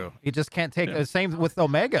had to. He just can't take the same with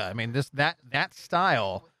Omega. I mean, that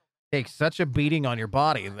style takes such a beating on your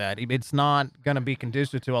body that it's not going to be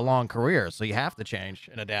conducive to a long career. So you have to change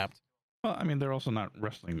and adapt. Well, I mean, they're also not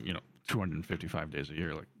wrestling, 255 days a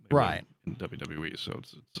year like right in WWE. So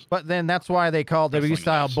it's but then that's why they call WWE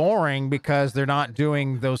style boring, because they're not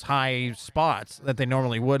doing those high spots that they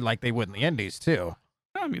normally would, like they would in the Indies too.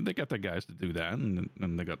 I mean, they got the guys to do that, and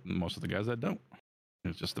they got most of the guys that don't.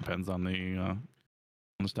 It just depends on the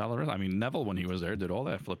style of wrestling. I mean, Neville, when he was there, did all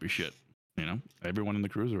that flippy shit. Everyone in the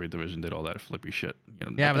cruiserweight division did all that flippy shit.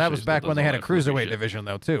 Yeah, but that was back when they had a cruiserweight division,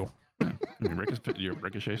 though, too. Yeah. I mean,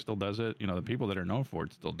 Ricochet still does it. The people that are known for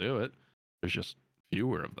it still do it. There's just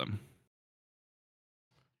fewer of them.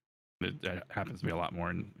 It happens to be a lot more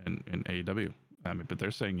in AEW. I mean, but they're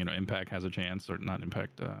saying, Impact has a chance, or not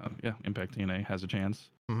Impact. Impact TNA has a chance.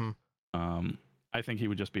 Mm-hmm. I think he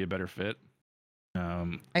would just be a better fit.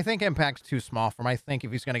 I think Impact's too small for him. I think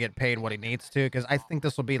if he's going to get paid what he needs to, because I think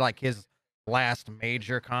this will be like his last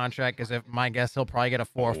major contract. Because if my guess, he'll probably get a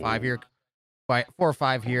 4 or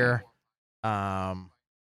 5 year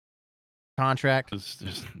contract.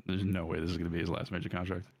 There's no way this is going to be his last major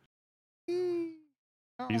contract.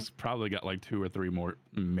 He's probably got like 2 or 3 more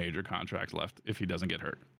major contracts left if he doesn't get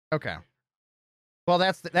hurt. Okay. Well,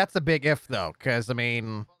 that's a big if though, because I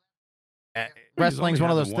mean, wrestling's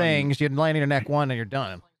one of those things. You land in your neck one and you're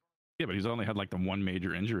done. Yeah, but he's only had like the one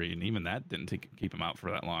major injury, and even that didn't keep him out for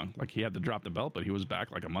that long. Like he had to drop the belt, but he was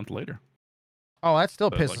back like a month later. Oh, that still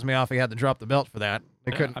pisses me off. He had to drop the belt for that.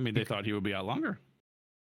 They couldn't. I mean, they thought he would be out longer.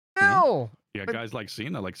 No. Yeah, guys like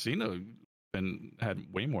Cena. Like Cena, had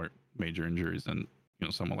way more major injuries than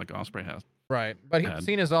someone like Ospreay has. Right, but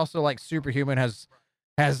Cena's also like superhuman.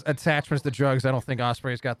 Has attachments to drugs. I don't think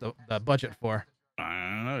Ospreay's got the budget for. I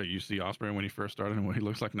don't know. You see Ospreay when he first started and what he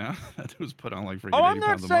looks like now. That was put on like freaking. Oh, I'm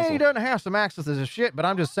not saying he doesn't have some access to shit, but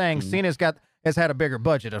I'm just saying Cena's has had a bigger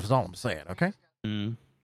budget. That's all I'm saying. Okay.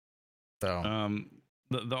 So,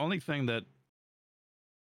 the only thing that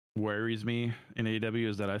worries me in AEW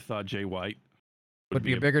is that I thought Jay White would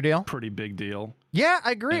be a bigger deal. Pretty big deal. Yeah,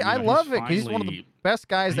 I agree. And, I love it because he's one of the best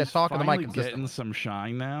guys that talk in the mic. He's getting some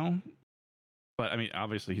shine now. But I mean,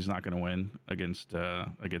 obviously, he's not going to win against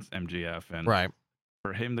MJF, and right.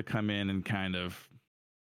 For him to come in and kind of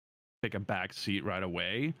take a back seat right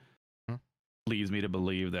away leads me to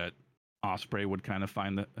believe that Ospreay would kind of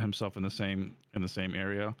find himself in the same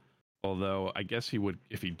area. Although I guess he would,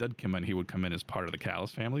 if he did come in, he would come in as part of the Callis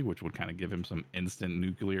family, which would kind of give him some instant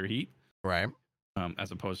nuclear heat, right? As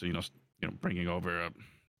opposed to bringing over a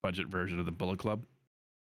budget version of the Bullet Club.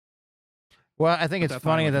 Well, I think it's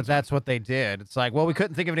funny that that's what they did. It's like, well, we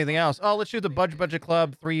couldn't think of anything else. Oh, let's do the Budget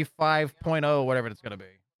Club 3.5.0, whatever it's going to be.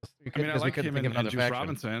 I mean, I like him and Juice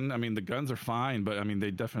Robinson. I mean, the Guns are fine, but I mean,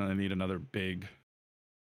 they definitely need another big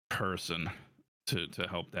person to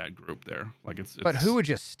help that group there. Like it's But who would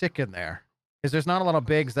you stick in there? Because there's not a lot of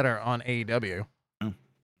bigs that are on AEW. I mean,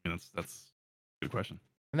 that's a good question.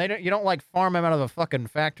 And you don't like farm them out of a fucking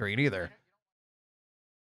factory either.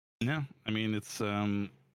 Yeah, I mean, it's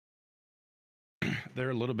they're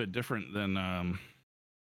a little bit different than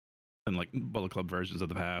like Bullet Club versions of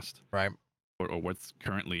the past, right? Or what's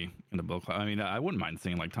currently in the Bullet Club. I mean, I wouldn't mind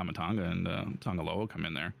seeing like Tama Tonga and Tonga Loa come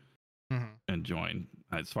in there and join.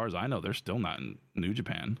 As far as I know, they're still not in New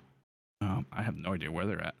Japan. I have no idea where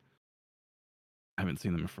they're at. I haven't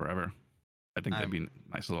seen them in forever. I think that'd be a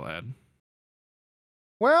nice little ad.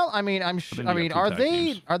 Well, I mean, are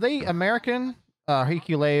they American?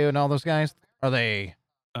 Hikuleu and all those guys, are they?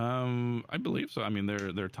 I believe so. I mean,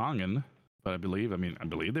 they're Tongan, but I believe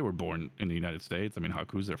they were born in the United States. I mean,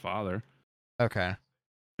 Haku's their father. Okay.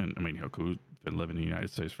 And I mean, Haku's been living in the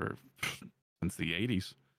United States since the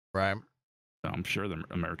 80s. Right. So I'm sure they're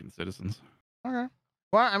American citizens. Okay.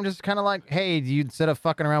 Well, I'm just kind of like, hey, instead of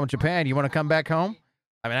fucking around with Japan, you want to come back home?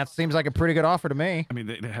 I mean, that seems like a pretty good offer to me. I mean,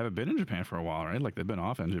 they haven't been in Japan for a while, right? Like they've been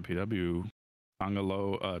off NJPW,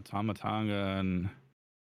 Tama Tonga, and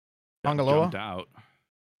Tonga Loa jumped out.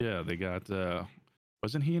 Yeah, they got.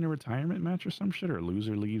 Wasn't he in a retirement match or some shit, or a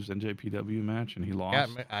loser leaves NJPW match and he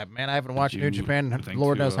lost? Yeah, man, I haven't watched New Japan.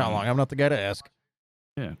 Lord knows how long. I'm not the guy to ask.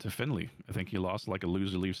 Yeah, to Finley. I think he lost like a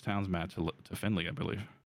loser leaves towns match to Finley, I believe.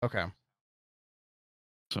 Okay.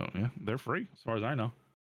 So yeah, they're free as far as I know.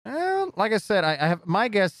 Well, like I said, I have my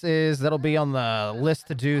guess is that'll be on the list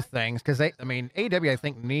to do things because AEW I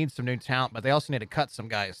think needs some new talent, but they also need to cut some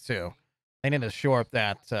guys too. They need to shore up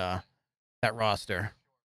that roster.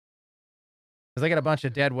 Because they got a bunch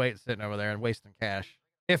of dead weight sitting over there and wasting cash.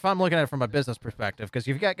 If I'm looking at it from a business perspective, because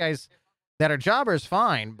you've got guys that are jobbers,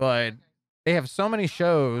 fine, but they have so many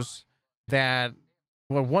shows that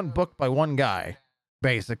one booked by one guy,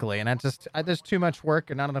 basically, and there's too much work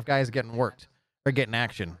and not enough guys getting worked or getting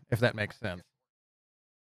action, if that makes sense,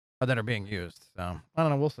 or that are being used. So I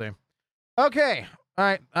don't know. We'll see. Okay. All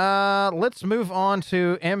right. Let's move on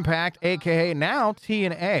to Impact, aka now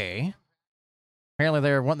TNA. Apparently,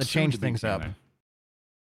 they're wanting to change things up.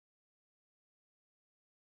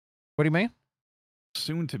 What do you mean?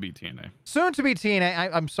 Soon to be TNA. Soon to be TNA.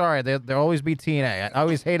 I'm sorry. They'll always be TNA. I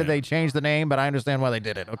always hated they changed the name, but I understand why they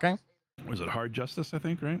did it. Okay. Was it Hard Justice? I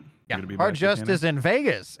think, right? Yeah. Hard Justice in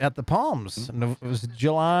Vegas at the Palms. Mm-hmm. It was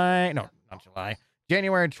July. No, not July.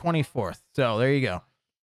 January 24th. So there you go.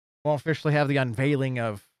 We'll officially have the unveiling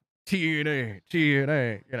of TNA. You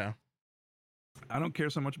know. I don't care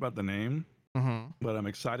so much about the name, but I'm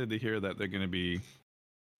excited to hear that they're going to be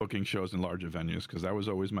booking shows in larger venues because that was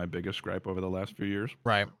always my biggest gripe over the last few years.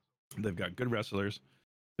 Right. They've got good wrestlers.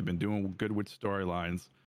 They've been doing good with storylines,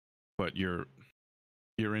 but you're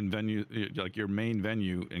in venue, like your main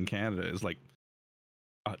venue in Canada is like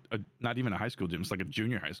not even a high school gym. It's like a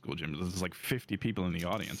junior high school gym. There's like 50 people in the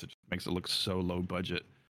audience. It just makes it look so low budget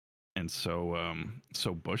and so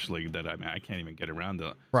bush league that I can't even get around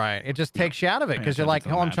to. Right. It just takes you out of it because you're like,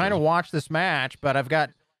 oh, I'm trying to watch this match, but I've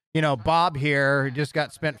got, Bob here who just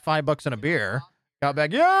got spent $5 on a beer. Got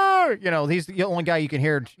back, yeah, he's the only guy you can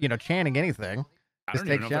hear, chanting anything. I don't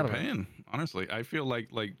even know if they're paying. Honestly, I feel like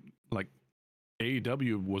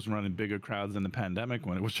AEW was running bigger crowds in the pandemic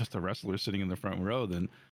when it was just a wrestler sitting in the front row than,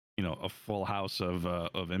 a full house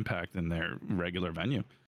of Impact in their regular venue.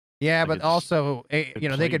 Yeah, but also, they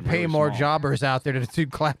could pay really more small. jobbers out there to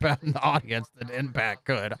clap out in the audience than Impact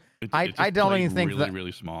could. I don't even think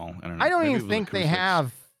really small. I don't even think they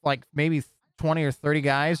have like maybe 20 or 30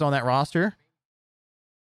 guys on that roster.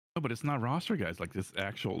 No, but it's not roster guys. Like this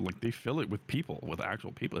actual, like they fill it with people, with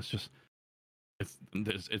actual people. It's just,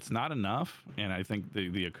 it's not enough. And I think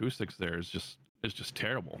the acoustics there is just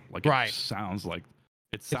terrible. Like it sounds like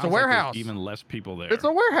it's a warehouse. Like there's even less people there. It's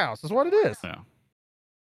a warehouse. Is what it is. Yeah.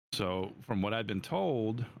 So from what I've been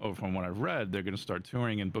told, or from what I've read, they're going to start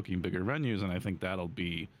touring and booking bigger venues, and I think that'll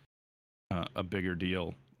be a bigger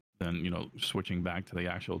deal than switching back to the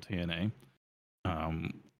actual TNA,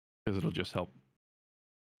 because it'll just help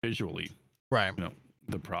visually, right?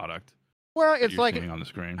 The product. Well, it's like on the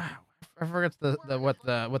screen. I forget what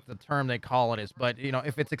the term they call it is, but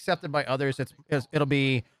if it's accepted by others, it'll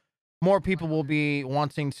be more people will be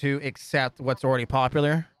wanting to accept what's already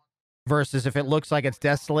popular, versus if it looks like it's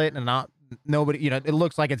desolate and nobody, it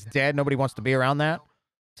looks like it's dead. Nobody wants to be around that.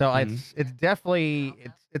 So it's definitely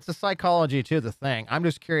it's a psychology to the thing. I'm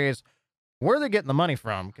just curious where they're getting the money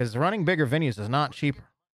from, because running bigger venues is not cheaper.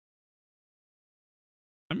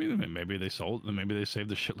 I mean, maybe they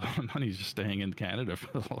saved a shitload of money just staying in Canada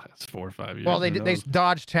for the last 4 or 5 years. Well, they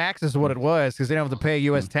dodged taxes, is what it was, because they don't have to pay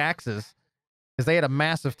U.S. taxes, because they had a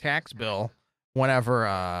massive tax bill whenever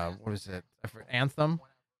what was it? Anthem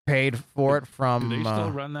paid for it from. Do they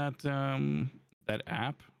still run that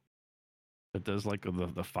app that does like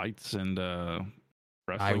the fights and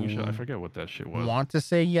wrestling show? I forget what that shit was. Want to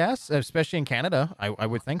say yes, especially in Canada. I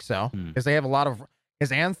would think so, because they have a lot of.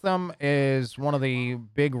 His Anthem is one of the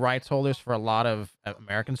big rights holders for a lot of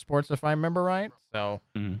American sports, if I remember right. So,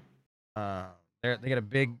 they get a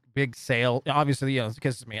big sale. Obviously,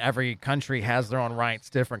 because every country has their own rights,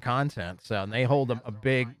 different content. So, and they hold a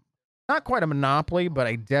big, not quite a monopoly, but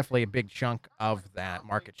definitely a big chunk of that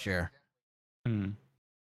market share. Well,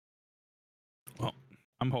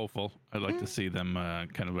 I'm hopeful. I'd like to see them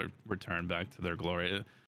kind of return back to their glory.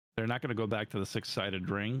 They're not going to go back to the 6-sided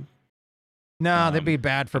ring. No, they'd be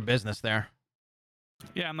bad for business there.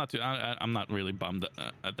 Yeah, I'm not really bummed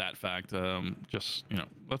at that fact. Just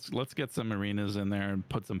let's get some arenas in there and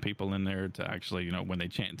put some people in there to actually when they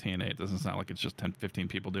chant TNA, it doesn't sound like it's just 10, 15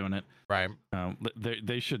 people doing it. Right.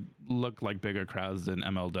 They should look like bigger crowds than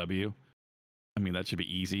MLW. I mean, that should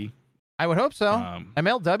be easy. I would hope so.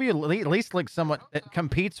 MLW at least like somewhat it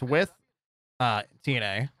competes with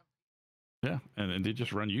TNA. Yeah, and they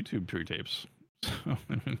just run YouTube pre-tapes.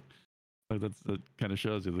 So, that kind of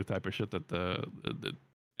shows you the type of shit that the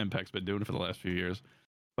Impact's been doing for the last few years.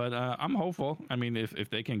 But I'm hopeful. I mean, if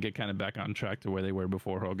they can get kind of back on track to where they were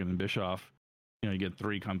before Hogan and Bischoff, you get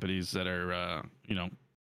 3 companies that are,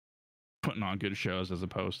 putting on good shows as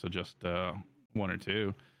opposed to just 1 or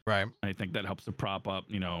 2. Right. I think that helps to prop up,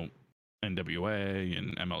 NWA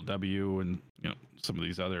and MLW and, some of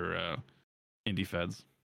these other indie feds.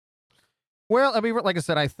 Well, I mean, like I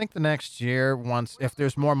said, I think the next year, if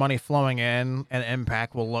there's more money flowing in, and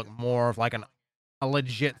Impact will look more of like a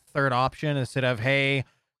legit third option instead of, hey,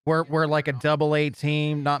 we're like a AA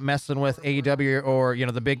team, not messing with AEW or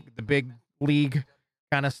the big league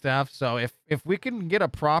kind of stuff. So if we can get a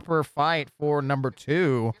proper fight for number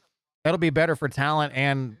 2, it'll be better for talent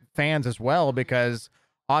and fans as well, because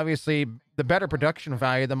obviously the better production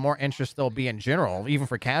value, the more interest there'll be in general, even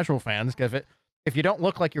for casual fans, because if you don't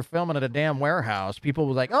look like you're filming at a damn warehouse, people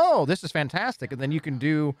will be like, oh, this is fantastic. And then you can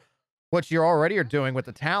do what you already are doing with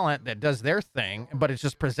the talent that does their thing, but it's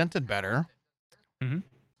just presented better. Mm-hmm.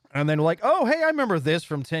 And then like, oh, hey, I remember this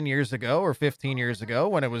from 10 years ago or 15 years ago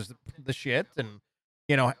when it was the shit, and,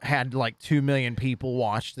 had like 2 million people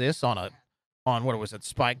watch this on what was it,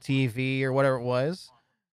 Spike TV or whatever it was.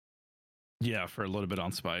 Yeah, for a little bit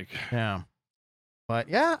on Spike. Yeah. But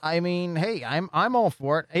yeah, I mean, hey, I'm all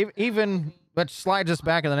for it. Even let's slide us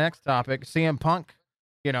back to the next topic. CM Punk,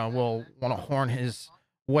 will want to horn his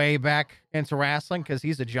way back into wrestling because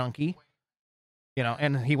he's a junkie,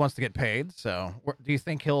 and he wants to get paid. So, do you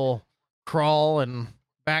think he'll crawl and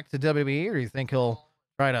back to WWE, or do you think he'll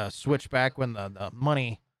try to switch back when the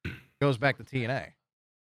money goes back to TNA?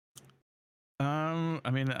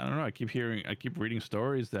 I mean, I don't know. I keep reading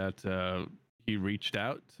stories that he reached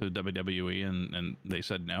out to WWE and they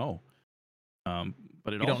said no.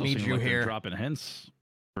 But it We don't also need seems you like they're here. dropping hints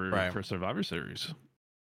Right. for Survivor Series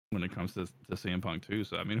when it comes to CM Punk too.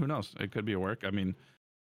 So I mean, who knows? It could be a work. I mean,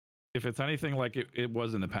 if it's anything like it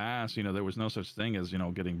was in the past, there was no such thing as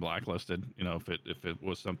getting blacklisted. If it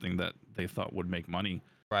was something that they thought would make money,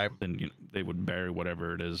 Right. then they would bury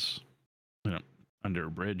whatever it is, under a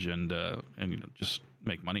bridge and just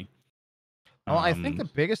make money. Well, I think the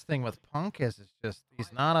biggest thing with Punk is just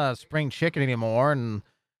he's not a spring chicken anymore, and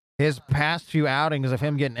his past few outings of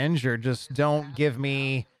him getting injured just don't give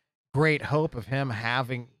me great hope of him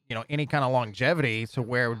having any kind of longevity to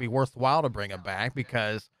where it would be worthwhile to bring him back,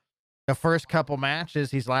 because the first couple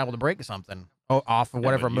matches he's liable to break something off of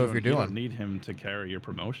whatever move you're doing. You don't need him to carry your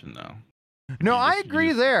promotion though. No, I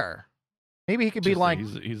agree there. Maybe he could be like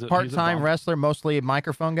part-time wrestler, mostly a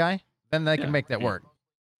microphone guy. Then they can make that work.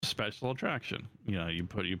 Special attraction. You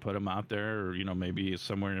put him out there, or maybe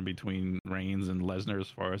somewhere in between Reigns and Lesnar as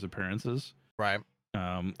far as appearances. Right.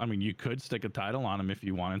 I mean, you could stick a title on him if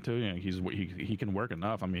you wanted to. He can work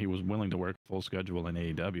enough. I mean, he was willing to work full schedule in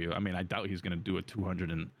AEW. I mean, I doubt he's going to do a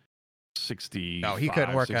 260. No, he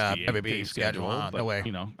couldn't work a WWE schedule. But, no way.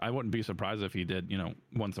 I wouldn't be surprised if he did.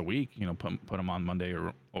 Once a week. Put him on Monday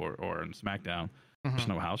or on SmackDown. Mm-hmm. There's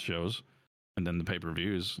no house shows. And then the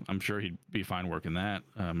pay-per-views, I'm sure he'd be fine working that.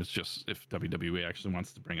 It's just if WWE actually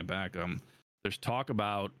wants to bring it back. There's talk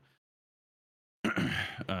about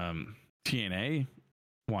TNA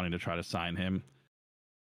wanting to try to sign him.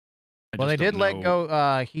 Well, they did let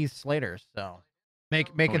go Heath Slater, so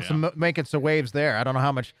making some waves there. I don't know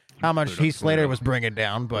how much Heath Slater was bringing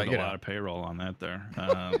down, but a lot of payroll on that there.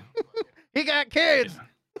 He got kids.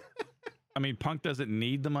 I mean, Punk doesn't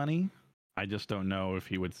need the money. I just don't know if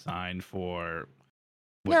he would sign for.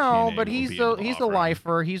 No, but he's a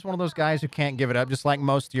lifer. He's one of those guys who can't give it up, just like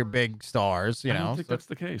most of your big stars. I don't think that's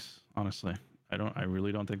the case. Honestly, I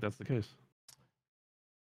really don't think that's the case.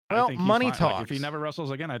 Well, money talks. Like, if he never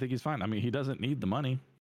wrestles again, I think he's fine. I mean, he doesn't need the money.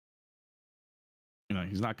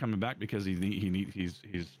 He's not coming back because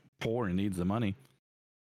he's poor and needs the money.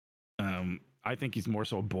 I think he's more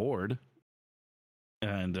so bored,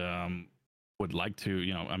 and would like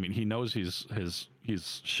to. I mean, he knows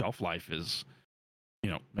his shelf life is,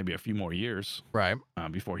 maybe a few more years, right?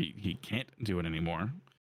 Before he can't do it anymore.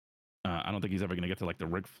 I don't think he's ever going to get to like the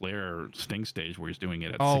Ric Flair Sting stage where he's doing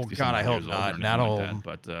it at 60 God, I hope not. That'll. Like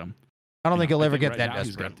that. But I don't think he'll ever get right that now desperate.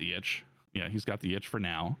 He's got the itch. Yeah, he's got the itch for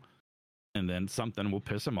now, and then something will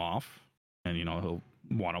piss him off, and he'll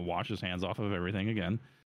want to wash his hands off of everything again,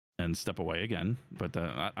 and step away again. But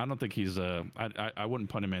I don't think he's I wouldn't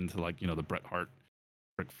put him into like the Bret Hart,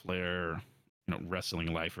 Ric Flair,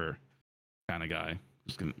 wrestling lifer kind of guy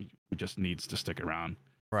who just needs to stick around.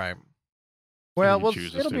 Right. Well, it'll be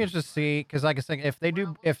interesting to see, because like I said,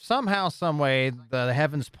 if somehow, some way the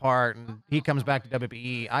heavens part and he comes back to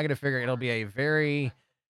WWE, I got to figure it'll be a very,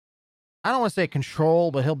 I don't want to say control,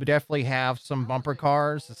 but he'll definitely have some bumper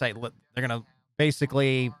cars to say they're gonna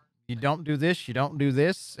basically, you don't do this,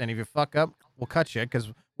 and if you fuck up, we'll cut you because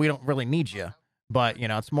we don't really need you. But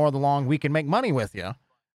it's more along we can make money with you,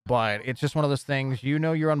 but it's just one of those things.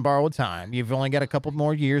 You're on borrowed time. You've only got a couple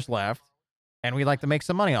more years left. And we'd like to make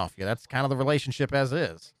some money off you. That's kind of the relationship as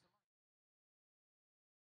is.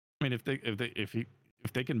 I mean, if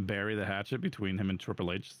they can bury the hatchet between him and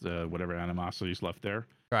Triple H, whatever animosity's left there,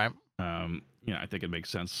 right? I think it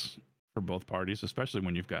makes sense for both parties, especially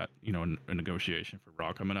when you've got a negotiation for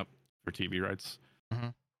Raw coming up for TV rights.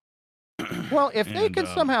 Mm-hmm. Well, if they can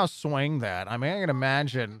somehow swing that, I mean, I can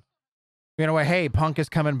imagine, hey, Punk is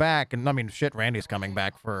coming back, and I mean, shit, Randy's coming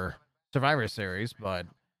back for Survivor Series, but.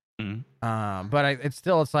 Mm-hmm. But it's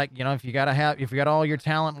like, if you got all your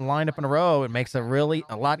talent lined up in a row, it makes it really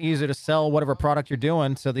a lot easier to sell whatever product you're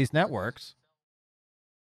doing to these networks.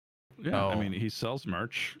 Yeah, I mean, he sells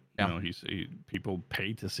merch. Yeah. People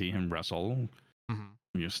pay to see him wrestle.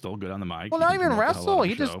 Mm-hmm. You're still good on the mic. Well, not even wrestle.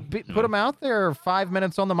 He just put him out there 5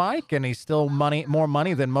 minutes on the mic, and he's still more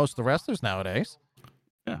money than most of the wrestlers nowadays.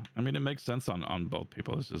 Yeah, I mean, it makes sense on both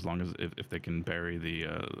people as long as if they can bury the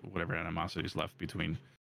whatever animosities left between.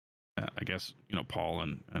 I guess Paul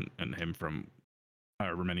and him from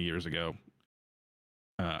however many years ago.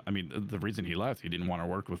 I mean, the reason he left, he didn't want to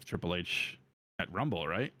work with Triple H at Rumble,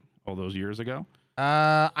 right? All those years ago.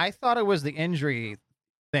 I thought it was the injury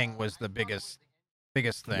thing was the biggest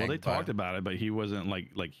thing. Well, they talked about it, but he wasn't like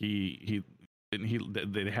they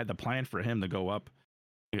had the plan for him to go up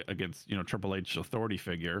against Triple H authority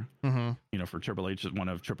figure. For Triple H, one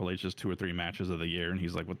of Triple H's 2 or 3 matches of the year, and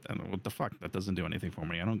he's like, what the fuck? That doesn't do anything for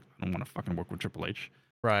me. I don't want to fucking work with Triple H.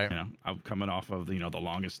 Right. I'm coming off of the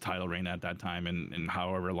longest title reign at that time, and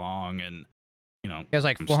however long, and he has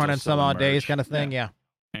like 400 some odd days kind of thing. Yeah.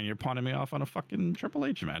 And you're pawning me off on a fucking Triple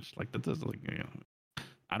H match. Like, that does, like,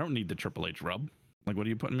 I don't need the Triple H rub. Like, what are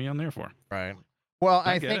you putting me on there for? Right. Well,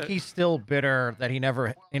 I think he's still bitter that he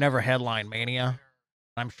never headlined Mania.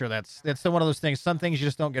 I'm sure that's still one of those things. Some things you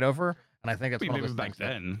just don't get over, and I think that's one of those back things.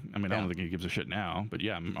 Then, I don't think he gives a shit now, but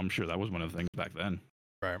yeah, I'm sure that was one of the things back then.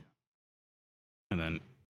 Right. And then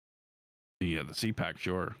the CPAC,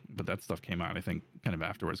 sure, but that stuff came out, I think, kind of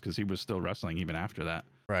afterwards, because he was still wrestling even after that.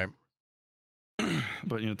 Right.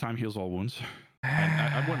 But time heals all wounds.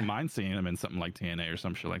 I wouldn't mind seeing him in something like TNA or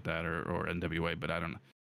some shit like that, or NWA, but I don't know.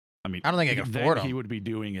 I don't think I can afford him. He would be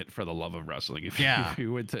doing it for the love of wrestling. If he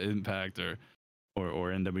went to Impact or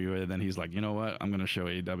NWA, then he's like, you know what? I'm going to show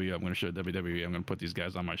AEW. I'm going to show WWE. I'm going to put these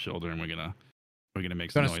guys on my shoulder, and we're gonna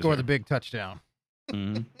make some noise. Score the big touchdown.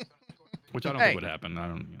 Mm-hmm. Which I don't think would happen.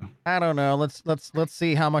 I don't know. Let's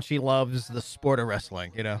see how much he loves the sport of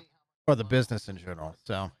wrestling, or the business in general.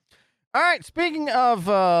 So. All right, speaking of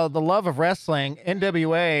the love of wrestling,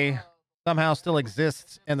 NWA somehow still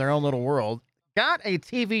exists in their own little world. Got a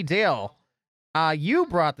TV deal. You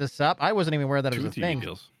brought this up. I wasn't even aware that it was a TV thing.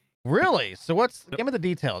 Deals. Really? So give me the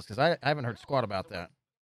details, because I haven't heard squat about that.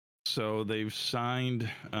 So they've signed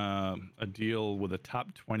a deal with a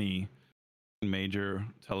top 20 major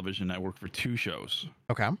television network for 2 shows.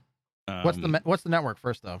 Okay. What's the network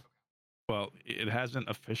first, though? Well, it hasn't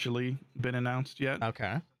officially been announced yet.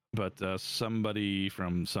 Okay. But somebody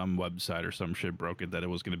from some website or some shit broke it that it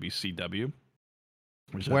was going to be CW.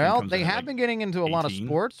 Well, they have been getting into a lot of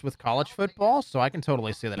sports with college football, so I can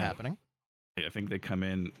totally see that happening. I think they come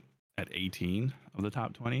in at 18 of the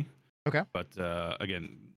top 20. Okay. But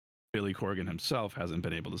again, Billy Corgan himself hasn't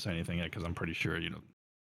been able to say anything yet, because I'm pretty sure, they're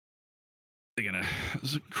going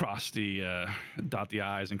to dot the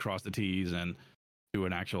I's and cross the T's and do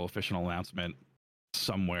an actual official announcement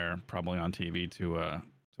somewhere, probably on TV, to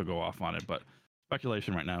go off on it. But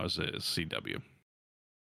speculation right now is CW,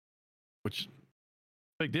 which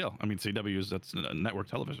big deal. CW that's network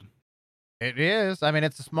television. It is.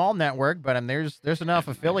 It's a small network, but there's enough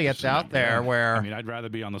affiliates out there where I'd rather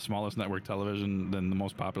be on the smallest network television than the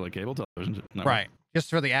most popular cable television network. Right, just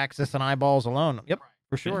for the access and eyeballs alone. Yep,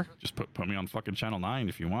 for sure. Yeah, just put me on fucking Channel 9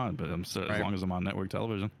 if you want, but as long as I'm on network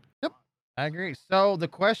television. Yep, I agree. So the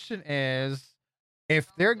question is, if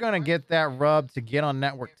they're going to get that rub to get on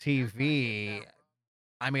network TV,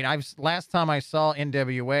 last time I saw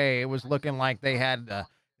NWA, it was looking like they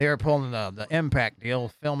were pulling the Impact deal,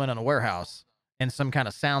 filming in a warehouse in some kind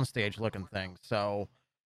of soundstage looking thing. So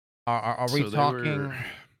are we talking?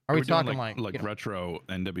 Are we talking like retro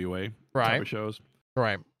NWA type of shows?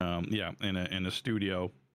 Right. Yeah, in a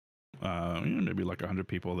studio, maybe like 100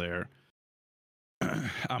 people there.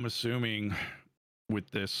 I'm assuming with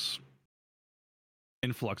this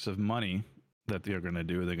influx of money that they're going to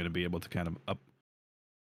do, they're going to be able to kind of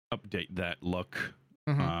update that look.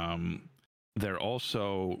 Mm-hmm. They're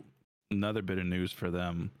also, another bit of news for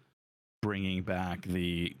them, bringing back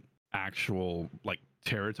the actual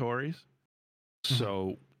territories. Mm-hmm.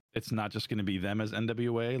 So it's not just going to be them as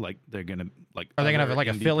NWA. Like, they're going to are they going to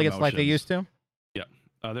have affiliates like they used to? Yeah.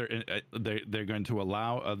 They're going to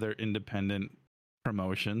allow other independent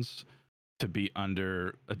promotions to be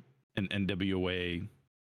under an NWA,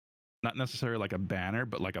 not necessarily like a banner,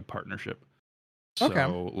 but like a partnership.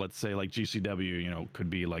 So let's say like GCW, could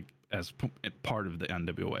be like as part of the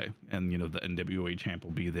NWA, and the NWA champ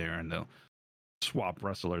will be there, and they'll swap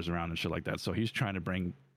wrestlers around and shit like that. So he's trying to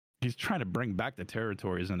bring back the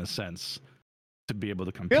territories in a sense to be able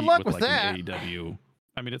to compete with that. an AEW.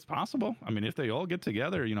 It's possible. If they all get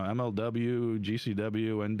together, MLW,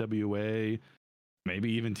 GCW, NWA,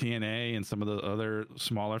 maybe even TNA and some of the other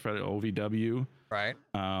smaller OVW. Right.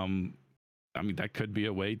 That could be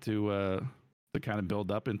a way to kind of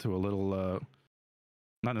build up into a little,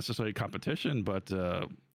 not necessarily competition, but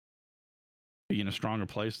be in a stronger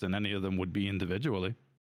place than any of them would be individually.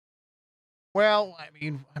 Well,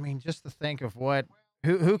 just to think of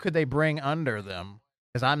who could they bring under them?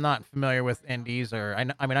 Because I'm not familiar with indies, or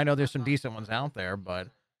I know there's some decent ones out there, but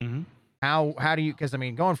mm-hmm. How do you? Because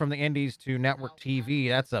going from the indies to network TV,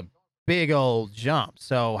 that's a big old jump.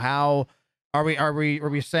 So how are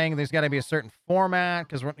we saying there's got to be a certain format?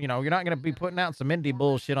 Because you're not going to be putting out some indie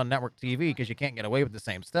bullshit on network TV because you can't get away with the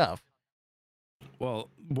same stuff. Well,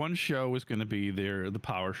 one show is going to be the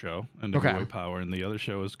Power Show, NWA Power, and the other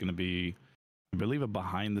show is going to be, I believe, a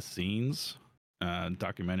behind the scenes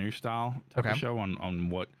documentary style type of show on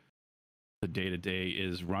what the day-to-day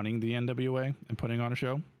is running the NWA and putting on a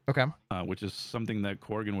show. Okay. Which is something that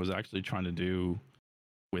Corgan was actually trying to do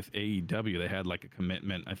with AEW. They had like a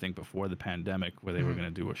commitment, I think, before the pandemic where they were going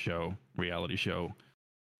to do a show, reality show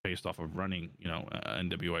based off of running,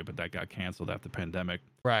 NWA, but that got canceled after the pandemic.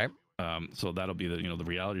 Right. So that'll be the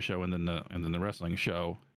reality show and then the wrestling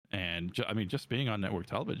show. And just being on network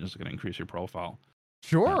television is going to increase your profile.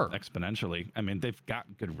 Sure. Exponentially. I mean, they've got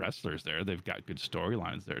good wrestlers there. They've got good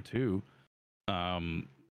storylines there too.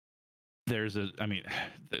 There's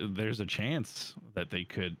a chance that they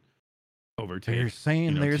could overtake. You're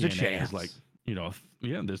saying there's TNA a chance,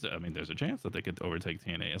 there's a chance that they could overtake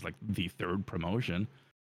TNA as like the third promotion.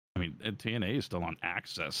 I mean, TNA is still on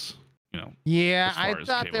Access. Yeah, I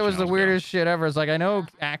thought that was the weirdest shit ever. It's like, I know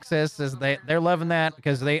Access is they're loving that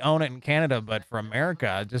because they own it in Canada, but for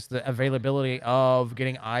America, just the availability of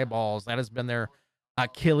getting eyeballs, that has been their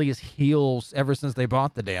Achilles heels ever since they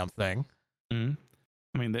bought the damn thing. Mm-hmm.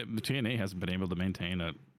 I mean, the TNA hasn't been able to maintain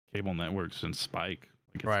a cable network since Spike.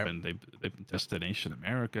 Like they've been Destination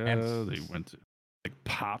America. They went to like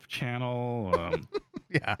Pop Channel.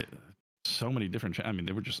 Yeah. So many different.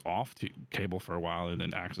 They were just off to cable for a while, and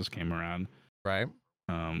then Access came around. Right.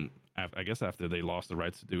 I guess after they lost the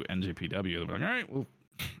rights to do NJPW, they were like, all right,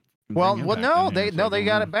 they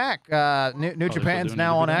got it back. New Japan's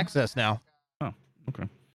now on Access now. Oh, okay.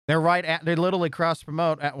 They literally cross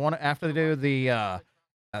promote after they do the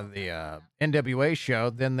NWA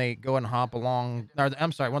show, then they go and hop along.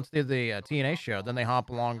 Once they do the TNA show, then they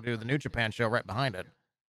hop along to the New Japan show right behind it.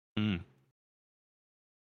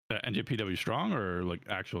 NJPW Strong or like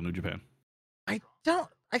actual New Japan? I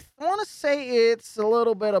want to say it's a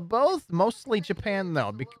little bit of both. Mostly Japan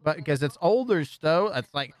though, because it's older stuff.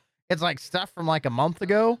 It's like stuff from like a month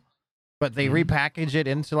ago, but they repackage it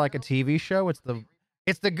into like a TV show. It's the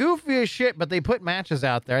goofiest shit, but they put matches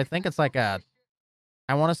out there. I think it's like I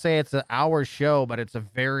want to say it's an hour show, but it's a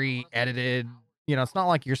very edited, it's not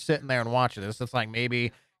like you're sitting there and watching this. It's like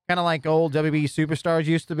maybe kind of like old WB Superstars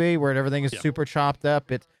used to be, where everything is super chopped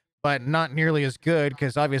up. But not nearly as good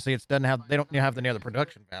because obviously they don't have the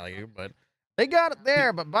production value, but they got it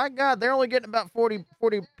there. But by God, they're only getting about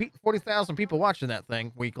 40,000 people watching that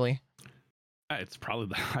thing weekly. It's probably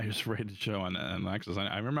the highest rated show on Access.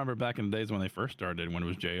 I remember back in the days when they first started, when it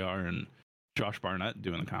was JR and Josh Barnett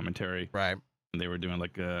doing the commentary. Right. And they were doing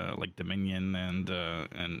like Dominion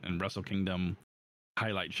and Wrestle Kingdom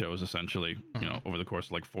highlight shows essentially, over the course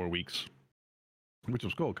of like 4 weeks, which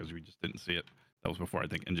was cool because we just didn't see it. That was before I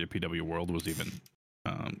think NJPW World was even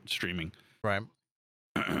streaming. Right.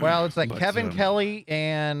 Well, it's like Kevin Kelly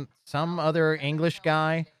and some other English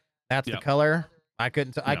guy. That's the color. I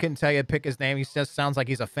couldn't tell you pick his name. He just sounds like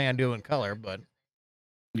he's a fan doing color, but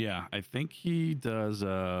yeah, I think he does.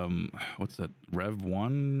 What's that? Rev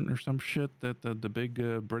 1 or some shit. That the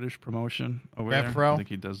big British promotion over Rev there. Pro? I think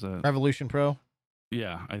he does Revolution Pro.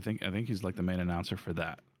 Yeah, I think he's like the main announcer for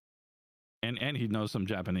that. And he knows some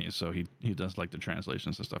Japanese, so he does like the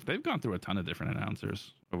translations and stuff. They've gone through a ton of different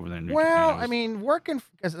announcers over there. Working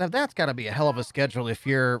because that's got to be a hell of a schedule if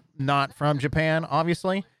you're not from Japan,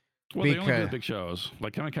 obviously. Well, they only do the big shows.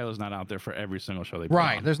 Like Kevin Kelly's not out there for every single show they put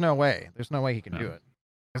on. There's no way he can do it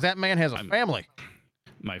because that man has a family.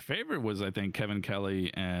 My favorite was I think Kevin Kelly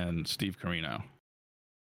and Steve Corino.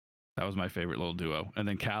 That was my favorite little duo. And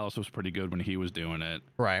then Callis was pretty good when he was doing it.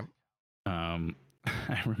 Right.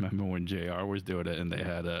 I remember when JR was doing it and they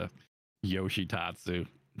had Yoshitatsu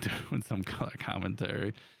doing some color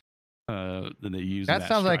commentary. Then they used that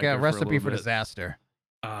sounds like a recipe for disaster.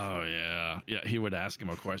 Oh yeah. Yeah, he would ask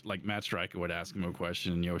him a question. Like Matt Stryker would ask him a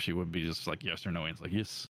question and Yoshi would be just like yes or no. And it's like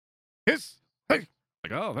yes. Yes. Hey.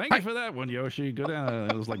 Like, oh, thank you for that one, Yoshi. Go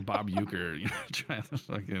down. It was like Bob Uecker, trying to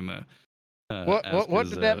fucking what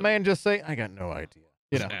did that man just say? I got no idea.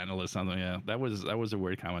 Analyst something. Yeah, that was a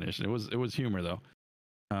weird combination. It was humor though.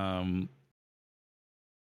 I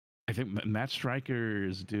think Matt Stryker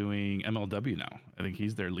is doing MLW now. I think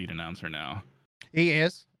he's their lead announcer now. He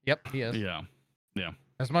is. Yep, he is. Yeah.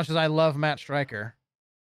 As much as I love Matt Stryker,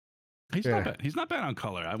 he's not bad. He's not bad on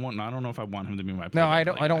color. I don't know if I want him to be my. No, I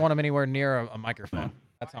don't want him anywhere near a microphone. No.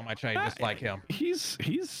 That's how much I dislike him.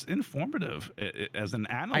 He's informative as an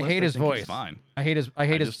analyst. I hate his voice. Fine. I hate his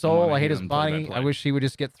soul. I hate his body. I wish he would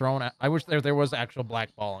just get thrown out. I wish there was actual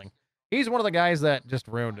blackballing. He's one of the guys that just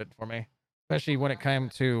ruined it for me, especially when it came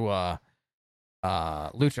to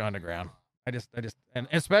Lucha Underground. I just and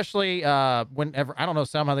especially whenever I don't know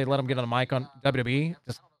somehow they let him get on the mic on WWE.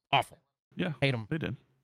 Just awful. Yeah, hate him. They did.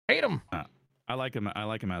 Hate him. I like him. I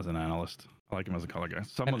like him as an analyst. I like him as a color guy.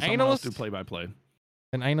 Someone else do play by play.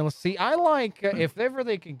 An analyst. See, I like if ever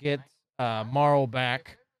they could get Morrow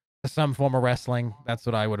back to some form of wrestling. That's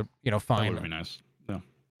what I would, That find. would be nice. Yeah.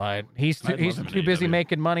 But he's I'd love he's him in too busy AEW.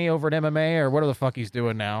 making money over at MMA or whatever the fuck he's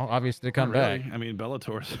doing now. Obviously to come Not really. back. I mean,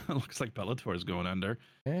 Bellator's looks like Bellator's going under.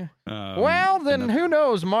 Yeah. Well, And then who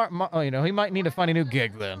knows? He might need to find a new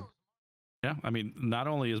gig then. Yeah, I mean, not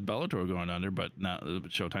only is Bellator going under, but now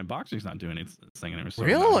Showtime Boxing's not doing its thing anymore. So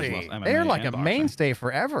Really? They're like a boxing. mainstay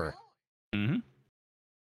forever. Mm-hmm.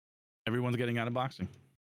 Everyone's getting out of boxing.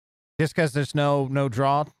 Just because there's no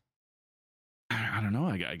draw. I don't know.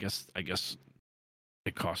 I guess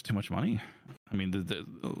it costs too much money. I mean,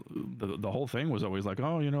 the whole thing was always like,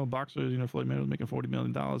 oh, boxers, Floyd Mayweather's making $40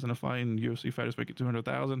 million in a fight, and UFC fighters making $200,000.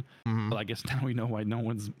 Mm-hmm. Well, I guess now we know why no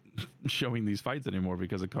one's showing these fights anymore,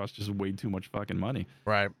 because it costs just way too much fucking money.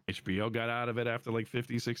 Right. HBO got out of it after like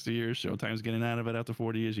 50, 60 years. Showtime's getting out of it after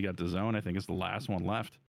 40 years. You got DAZN. I think it's the last one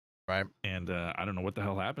left. Right. And I don't know what the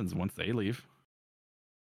hell happens once they leave.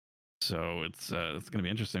 So it's going to be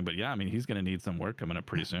interesting. But yeah, I mean, he's going to need some work coming up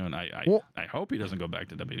pretty soon. I hope he doesn't go back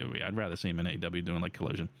to WWE. I'd rather see him in AEW doing like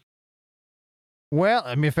Collision. Well,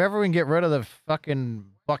 I mean, if ever we can get rid of the fucking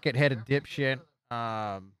bucket-headed dipshit,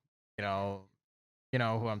 you know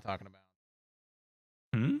who I'm talking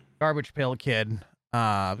about. Garbage Pail Kid,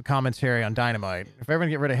 commentary on Dynamite. If ever we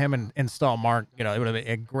can get rid of him and install Mark, it would have been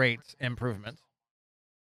a great improvement.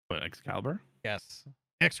 But Excalibur? Yes.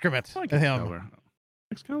 Excrement. I like him. Excalibur.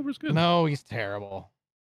 Excalibur's good. No, he's terrible.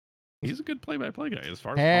 He's a good play-by-play guy as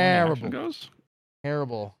far as terrible goes.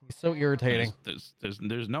 Terrible. He's so irritating.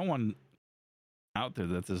 There's no one out there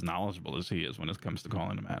that's as knowledgeable as he is when it comes to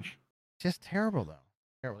calling a match. Just terrible though.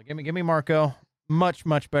 Terrible. Give me Marco. Much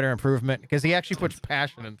better improvement because he actually puts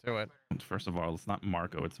passion into it. First of all, it's not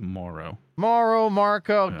Marco, it's Morrow.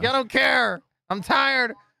 Marco. Yeah. I don't care. I'm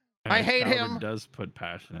tired. And I hate Excalibur him. Does put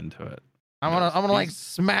passion into it. I'm gonna like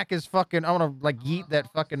smack his fucking. I'm gonna like yeet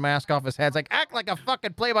that fucking mask off his head. It's like act like a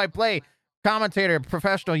fucking play-by-play commentator,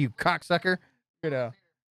 professional, you cocksucker.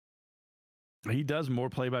 He does more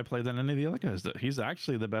play-by-play than any of the other guys. He's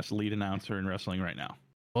actually the best lead announcer in wrestling right now.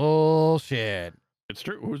 Bullshit. It's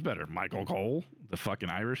true. Who's better, Michael Cole, the fucking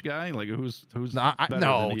Irish guy? Like who's no, better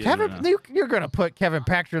no. than he Kevin, is right now? you're gonna put Kevin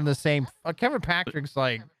Patrick in the same. Kevin Patrick's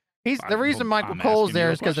like. He's the reason Michael I'm Cole's asking there you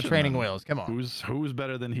a is because of question, training then. wheels. Come on. Who's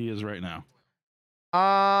better than he is right now?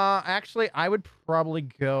 Actually, I would probably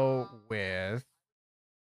go with,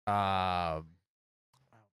 God,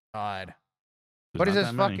 what is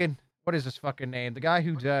this fucking name? The guy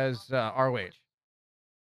who does ROH.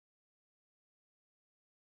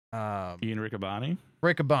 Ian Riccaboni.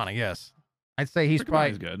 Riccaboni, yes. I'd say he's Riccaboni's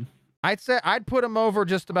probably good. I'd say I'd put him over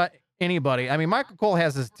just about anybody. I mean, Michael Cole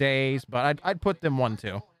has his days, but I'd put them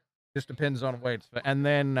 1-2. Just depends on weights. And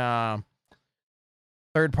then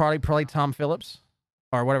third party, probably Tom Phillips.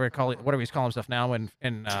 Or whatever he's calling himself now in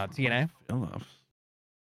TNA. Phillips.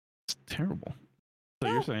 It's terrible. So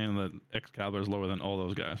you're saying that Excalibur is lower than all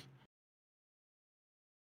those guys?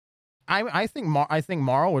 I think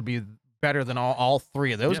Morrow would be better than all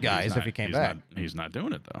three of those guys if he came back. He's not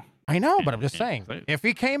doing it though. I know, but I'm just saying, if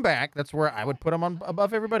he came back, that's where I would put him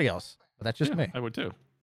above everybody else. But that's just me. I would too.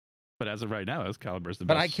 But as of right now, Excalibur's the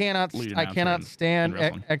but best. I cannot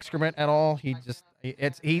stand excrement at all. He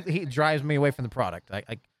drives me away from the product.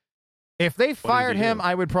 If they fired him,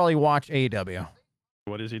 I would probably watch AEW.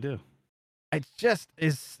 What does he do? It's just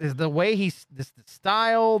is the way the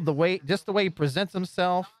style, the way he presents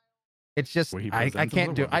himself. It's just I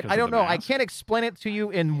can't do it. I don't know. I can't explain it to you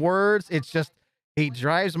in words. It's just he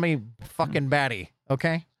drives me fucking batty.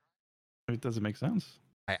 Okay. It doesn't make sense.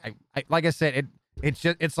 I like I said,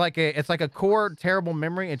 it's like a core terrible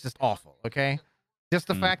memory. It's just awful. Okay. Just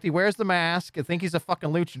the fact he wears the mask. I think he's a fucking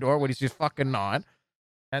luchador when he's just fucking not.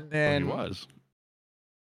 And then he was.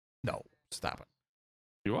 No, stop it.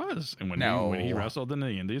 He was, and when he wrestled in the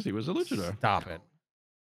Indies, he was a luchador. Stop it.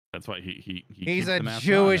 That's why he's a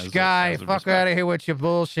Jewish guy. Fuck out of here with your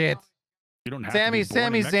bullshit. You don't have Sami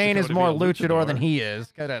Zayn is more luchador than he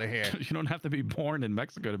is. Get out of here. You don't have to be born in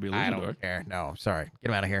Mexico to be a luchador. I don't care. No, sorry. Get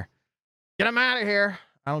him out of here. Get him out of here.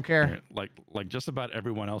 I don't care. Like just about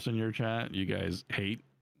everyone else in your chat, you guys hate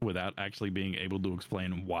without actually being able to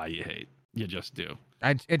explain why you hate. You just do.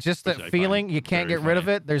 It's just that feeling. You can't get rid of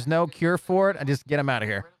it. There's no cure for it. I just get him out of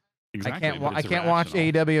here. Exactly. I can't watch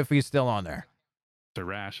AEW if he's still on there. It's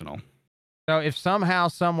irrational. So if somehow,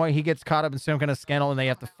 some way he gets caught up in some kind of scandal and they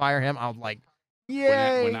have to fire him, I'll like,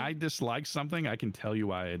 yay. When I dislike something, I can tell you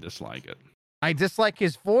why I dislike it. I dislike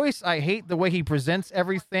his voice. I hate the way he presents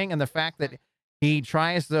everything and the fact that he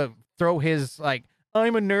tries to throw his like,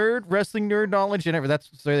 I'm a nerd, wrestling nerd knowledge and everything.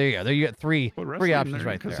 So there you go. There you got three options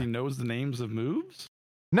right there. Because he knows the names of moves?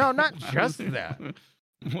 No, not just that.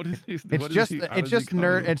 What is he? It's just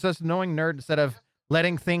nerd. It's just knowing nerd instead of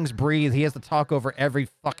letting things breathe. He has to talk over every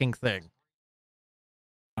fucking thing.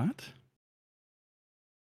 What?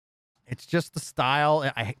 It's just the style.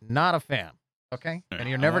 I'm not a fan. Okay, and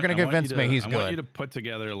you're never going to convince me he's good. I want you to put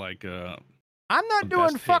together like I'm not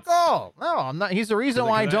doing fuck all. No, I'm not. He's the reason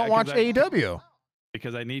why I don't watch AEW.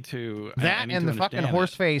 Because I need to. That and the fucking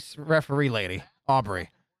horseface referee lady, Aubrey.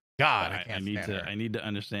 God, I can't stand her. I need to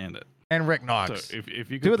understand it. And Rick Knox. So if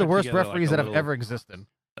you two of the worst referees that have ever existed.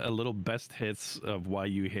 A little best hits of why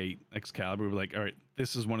you hate Excalibur. Like, all right,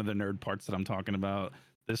 this is one of the nerd parts that I'm talking about.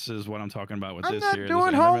 This is what I'm talking about with this here. I'm not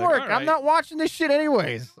doing homework. I'm not watching this shit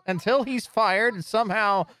anyways. Until he's fired and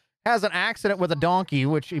somehow has an accident with a donkey,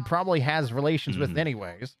 which he probably has relations with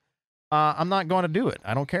anyways. I'm not going to do it.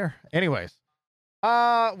 I don't care. Anyways.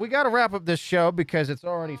 We got to wrap up this show because it's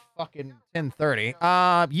already fucking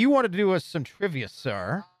 10:30. You wanted to do us some trivia,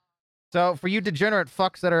 sir. So for you degenerate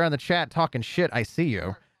fucks that are in the chat talking shit, I see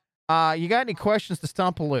you. You got any questions to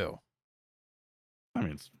Stump Lou? I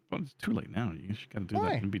mean, it's too late now. You got to do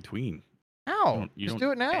that in between. How? Just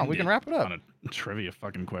do it now. We can wrap it up. On a trivia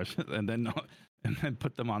fucking question, and then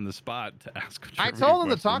put them on the spot to ask. I told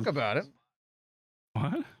them to talk about it.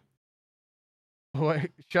 What?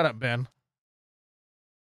 Wait, shut up, Ben.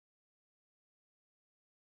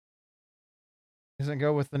 Doesn't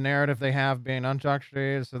go with the narrative they have being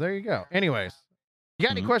unjuxtaposed. So there you go. Anyways, you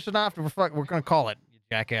got any questions after we're going to call it, you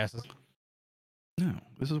jackasses? No,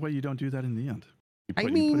 this is why you don't do that in the end. You put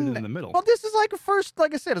it in the middle. Well, this is like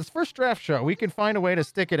like I said, it's first draft show. We can find a way to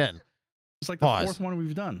stick it in. It's like the fourth one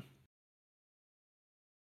we've done.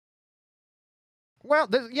 Well,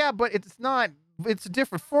 yeah, but it's not. It's a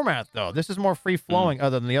different format though. This is more free flowing.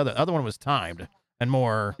 Other than the other one was timed and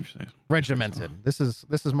more regimented. This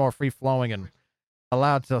is more free flowing and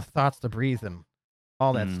allowed thoughts to breathe and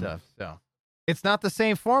all that stuff. So it's not the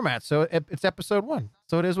same format. So it's episode 1.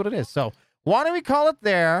 So it is what it is. So why don't we call it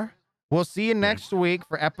there? We'll see you next week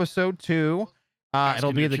for episode 2.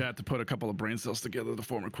 It'll be the chat to put a couple of brain cells together. The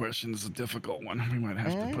former question is a difficult one. We might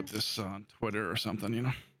have to put this on Twitter or something, you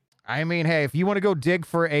know? I mean, hey, if you want to go dig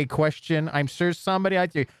for a question, I'm sure somebody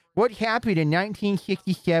out there, what happened in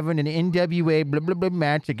 1967 in the NWA blah, blah, blah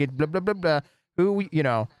match against blah, blah, blah, blah. Who,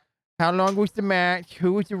 how long was the match?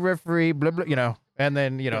 Who was the referee? Blah, blah, and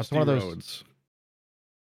then, it's one of those. Rhodes.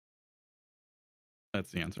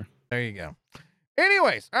 That's the answer. There you go.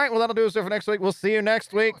 Anyways, all right, well, that'll do us for next week. We'll see you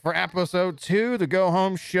next week for episode 2, the Go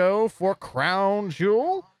Home Show for Crown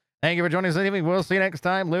Jewel. Thank you for joining us this evening. We'll see you next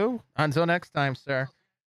time, Lou. Until next time, sir.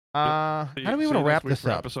 How do we want to wrap this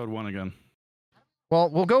up? Episode 1 again. Well,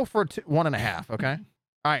 we'll go for 1.5, okay?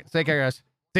 All right, take care, guys.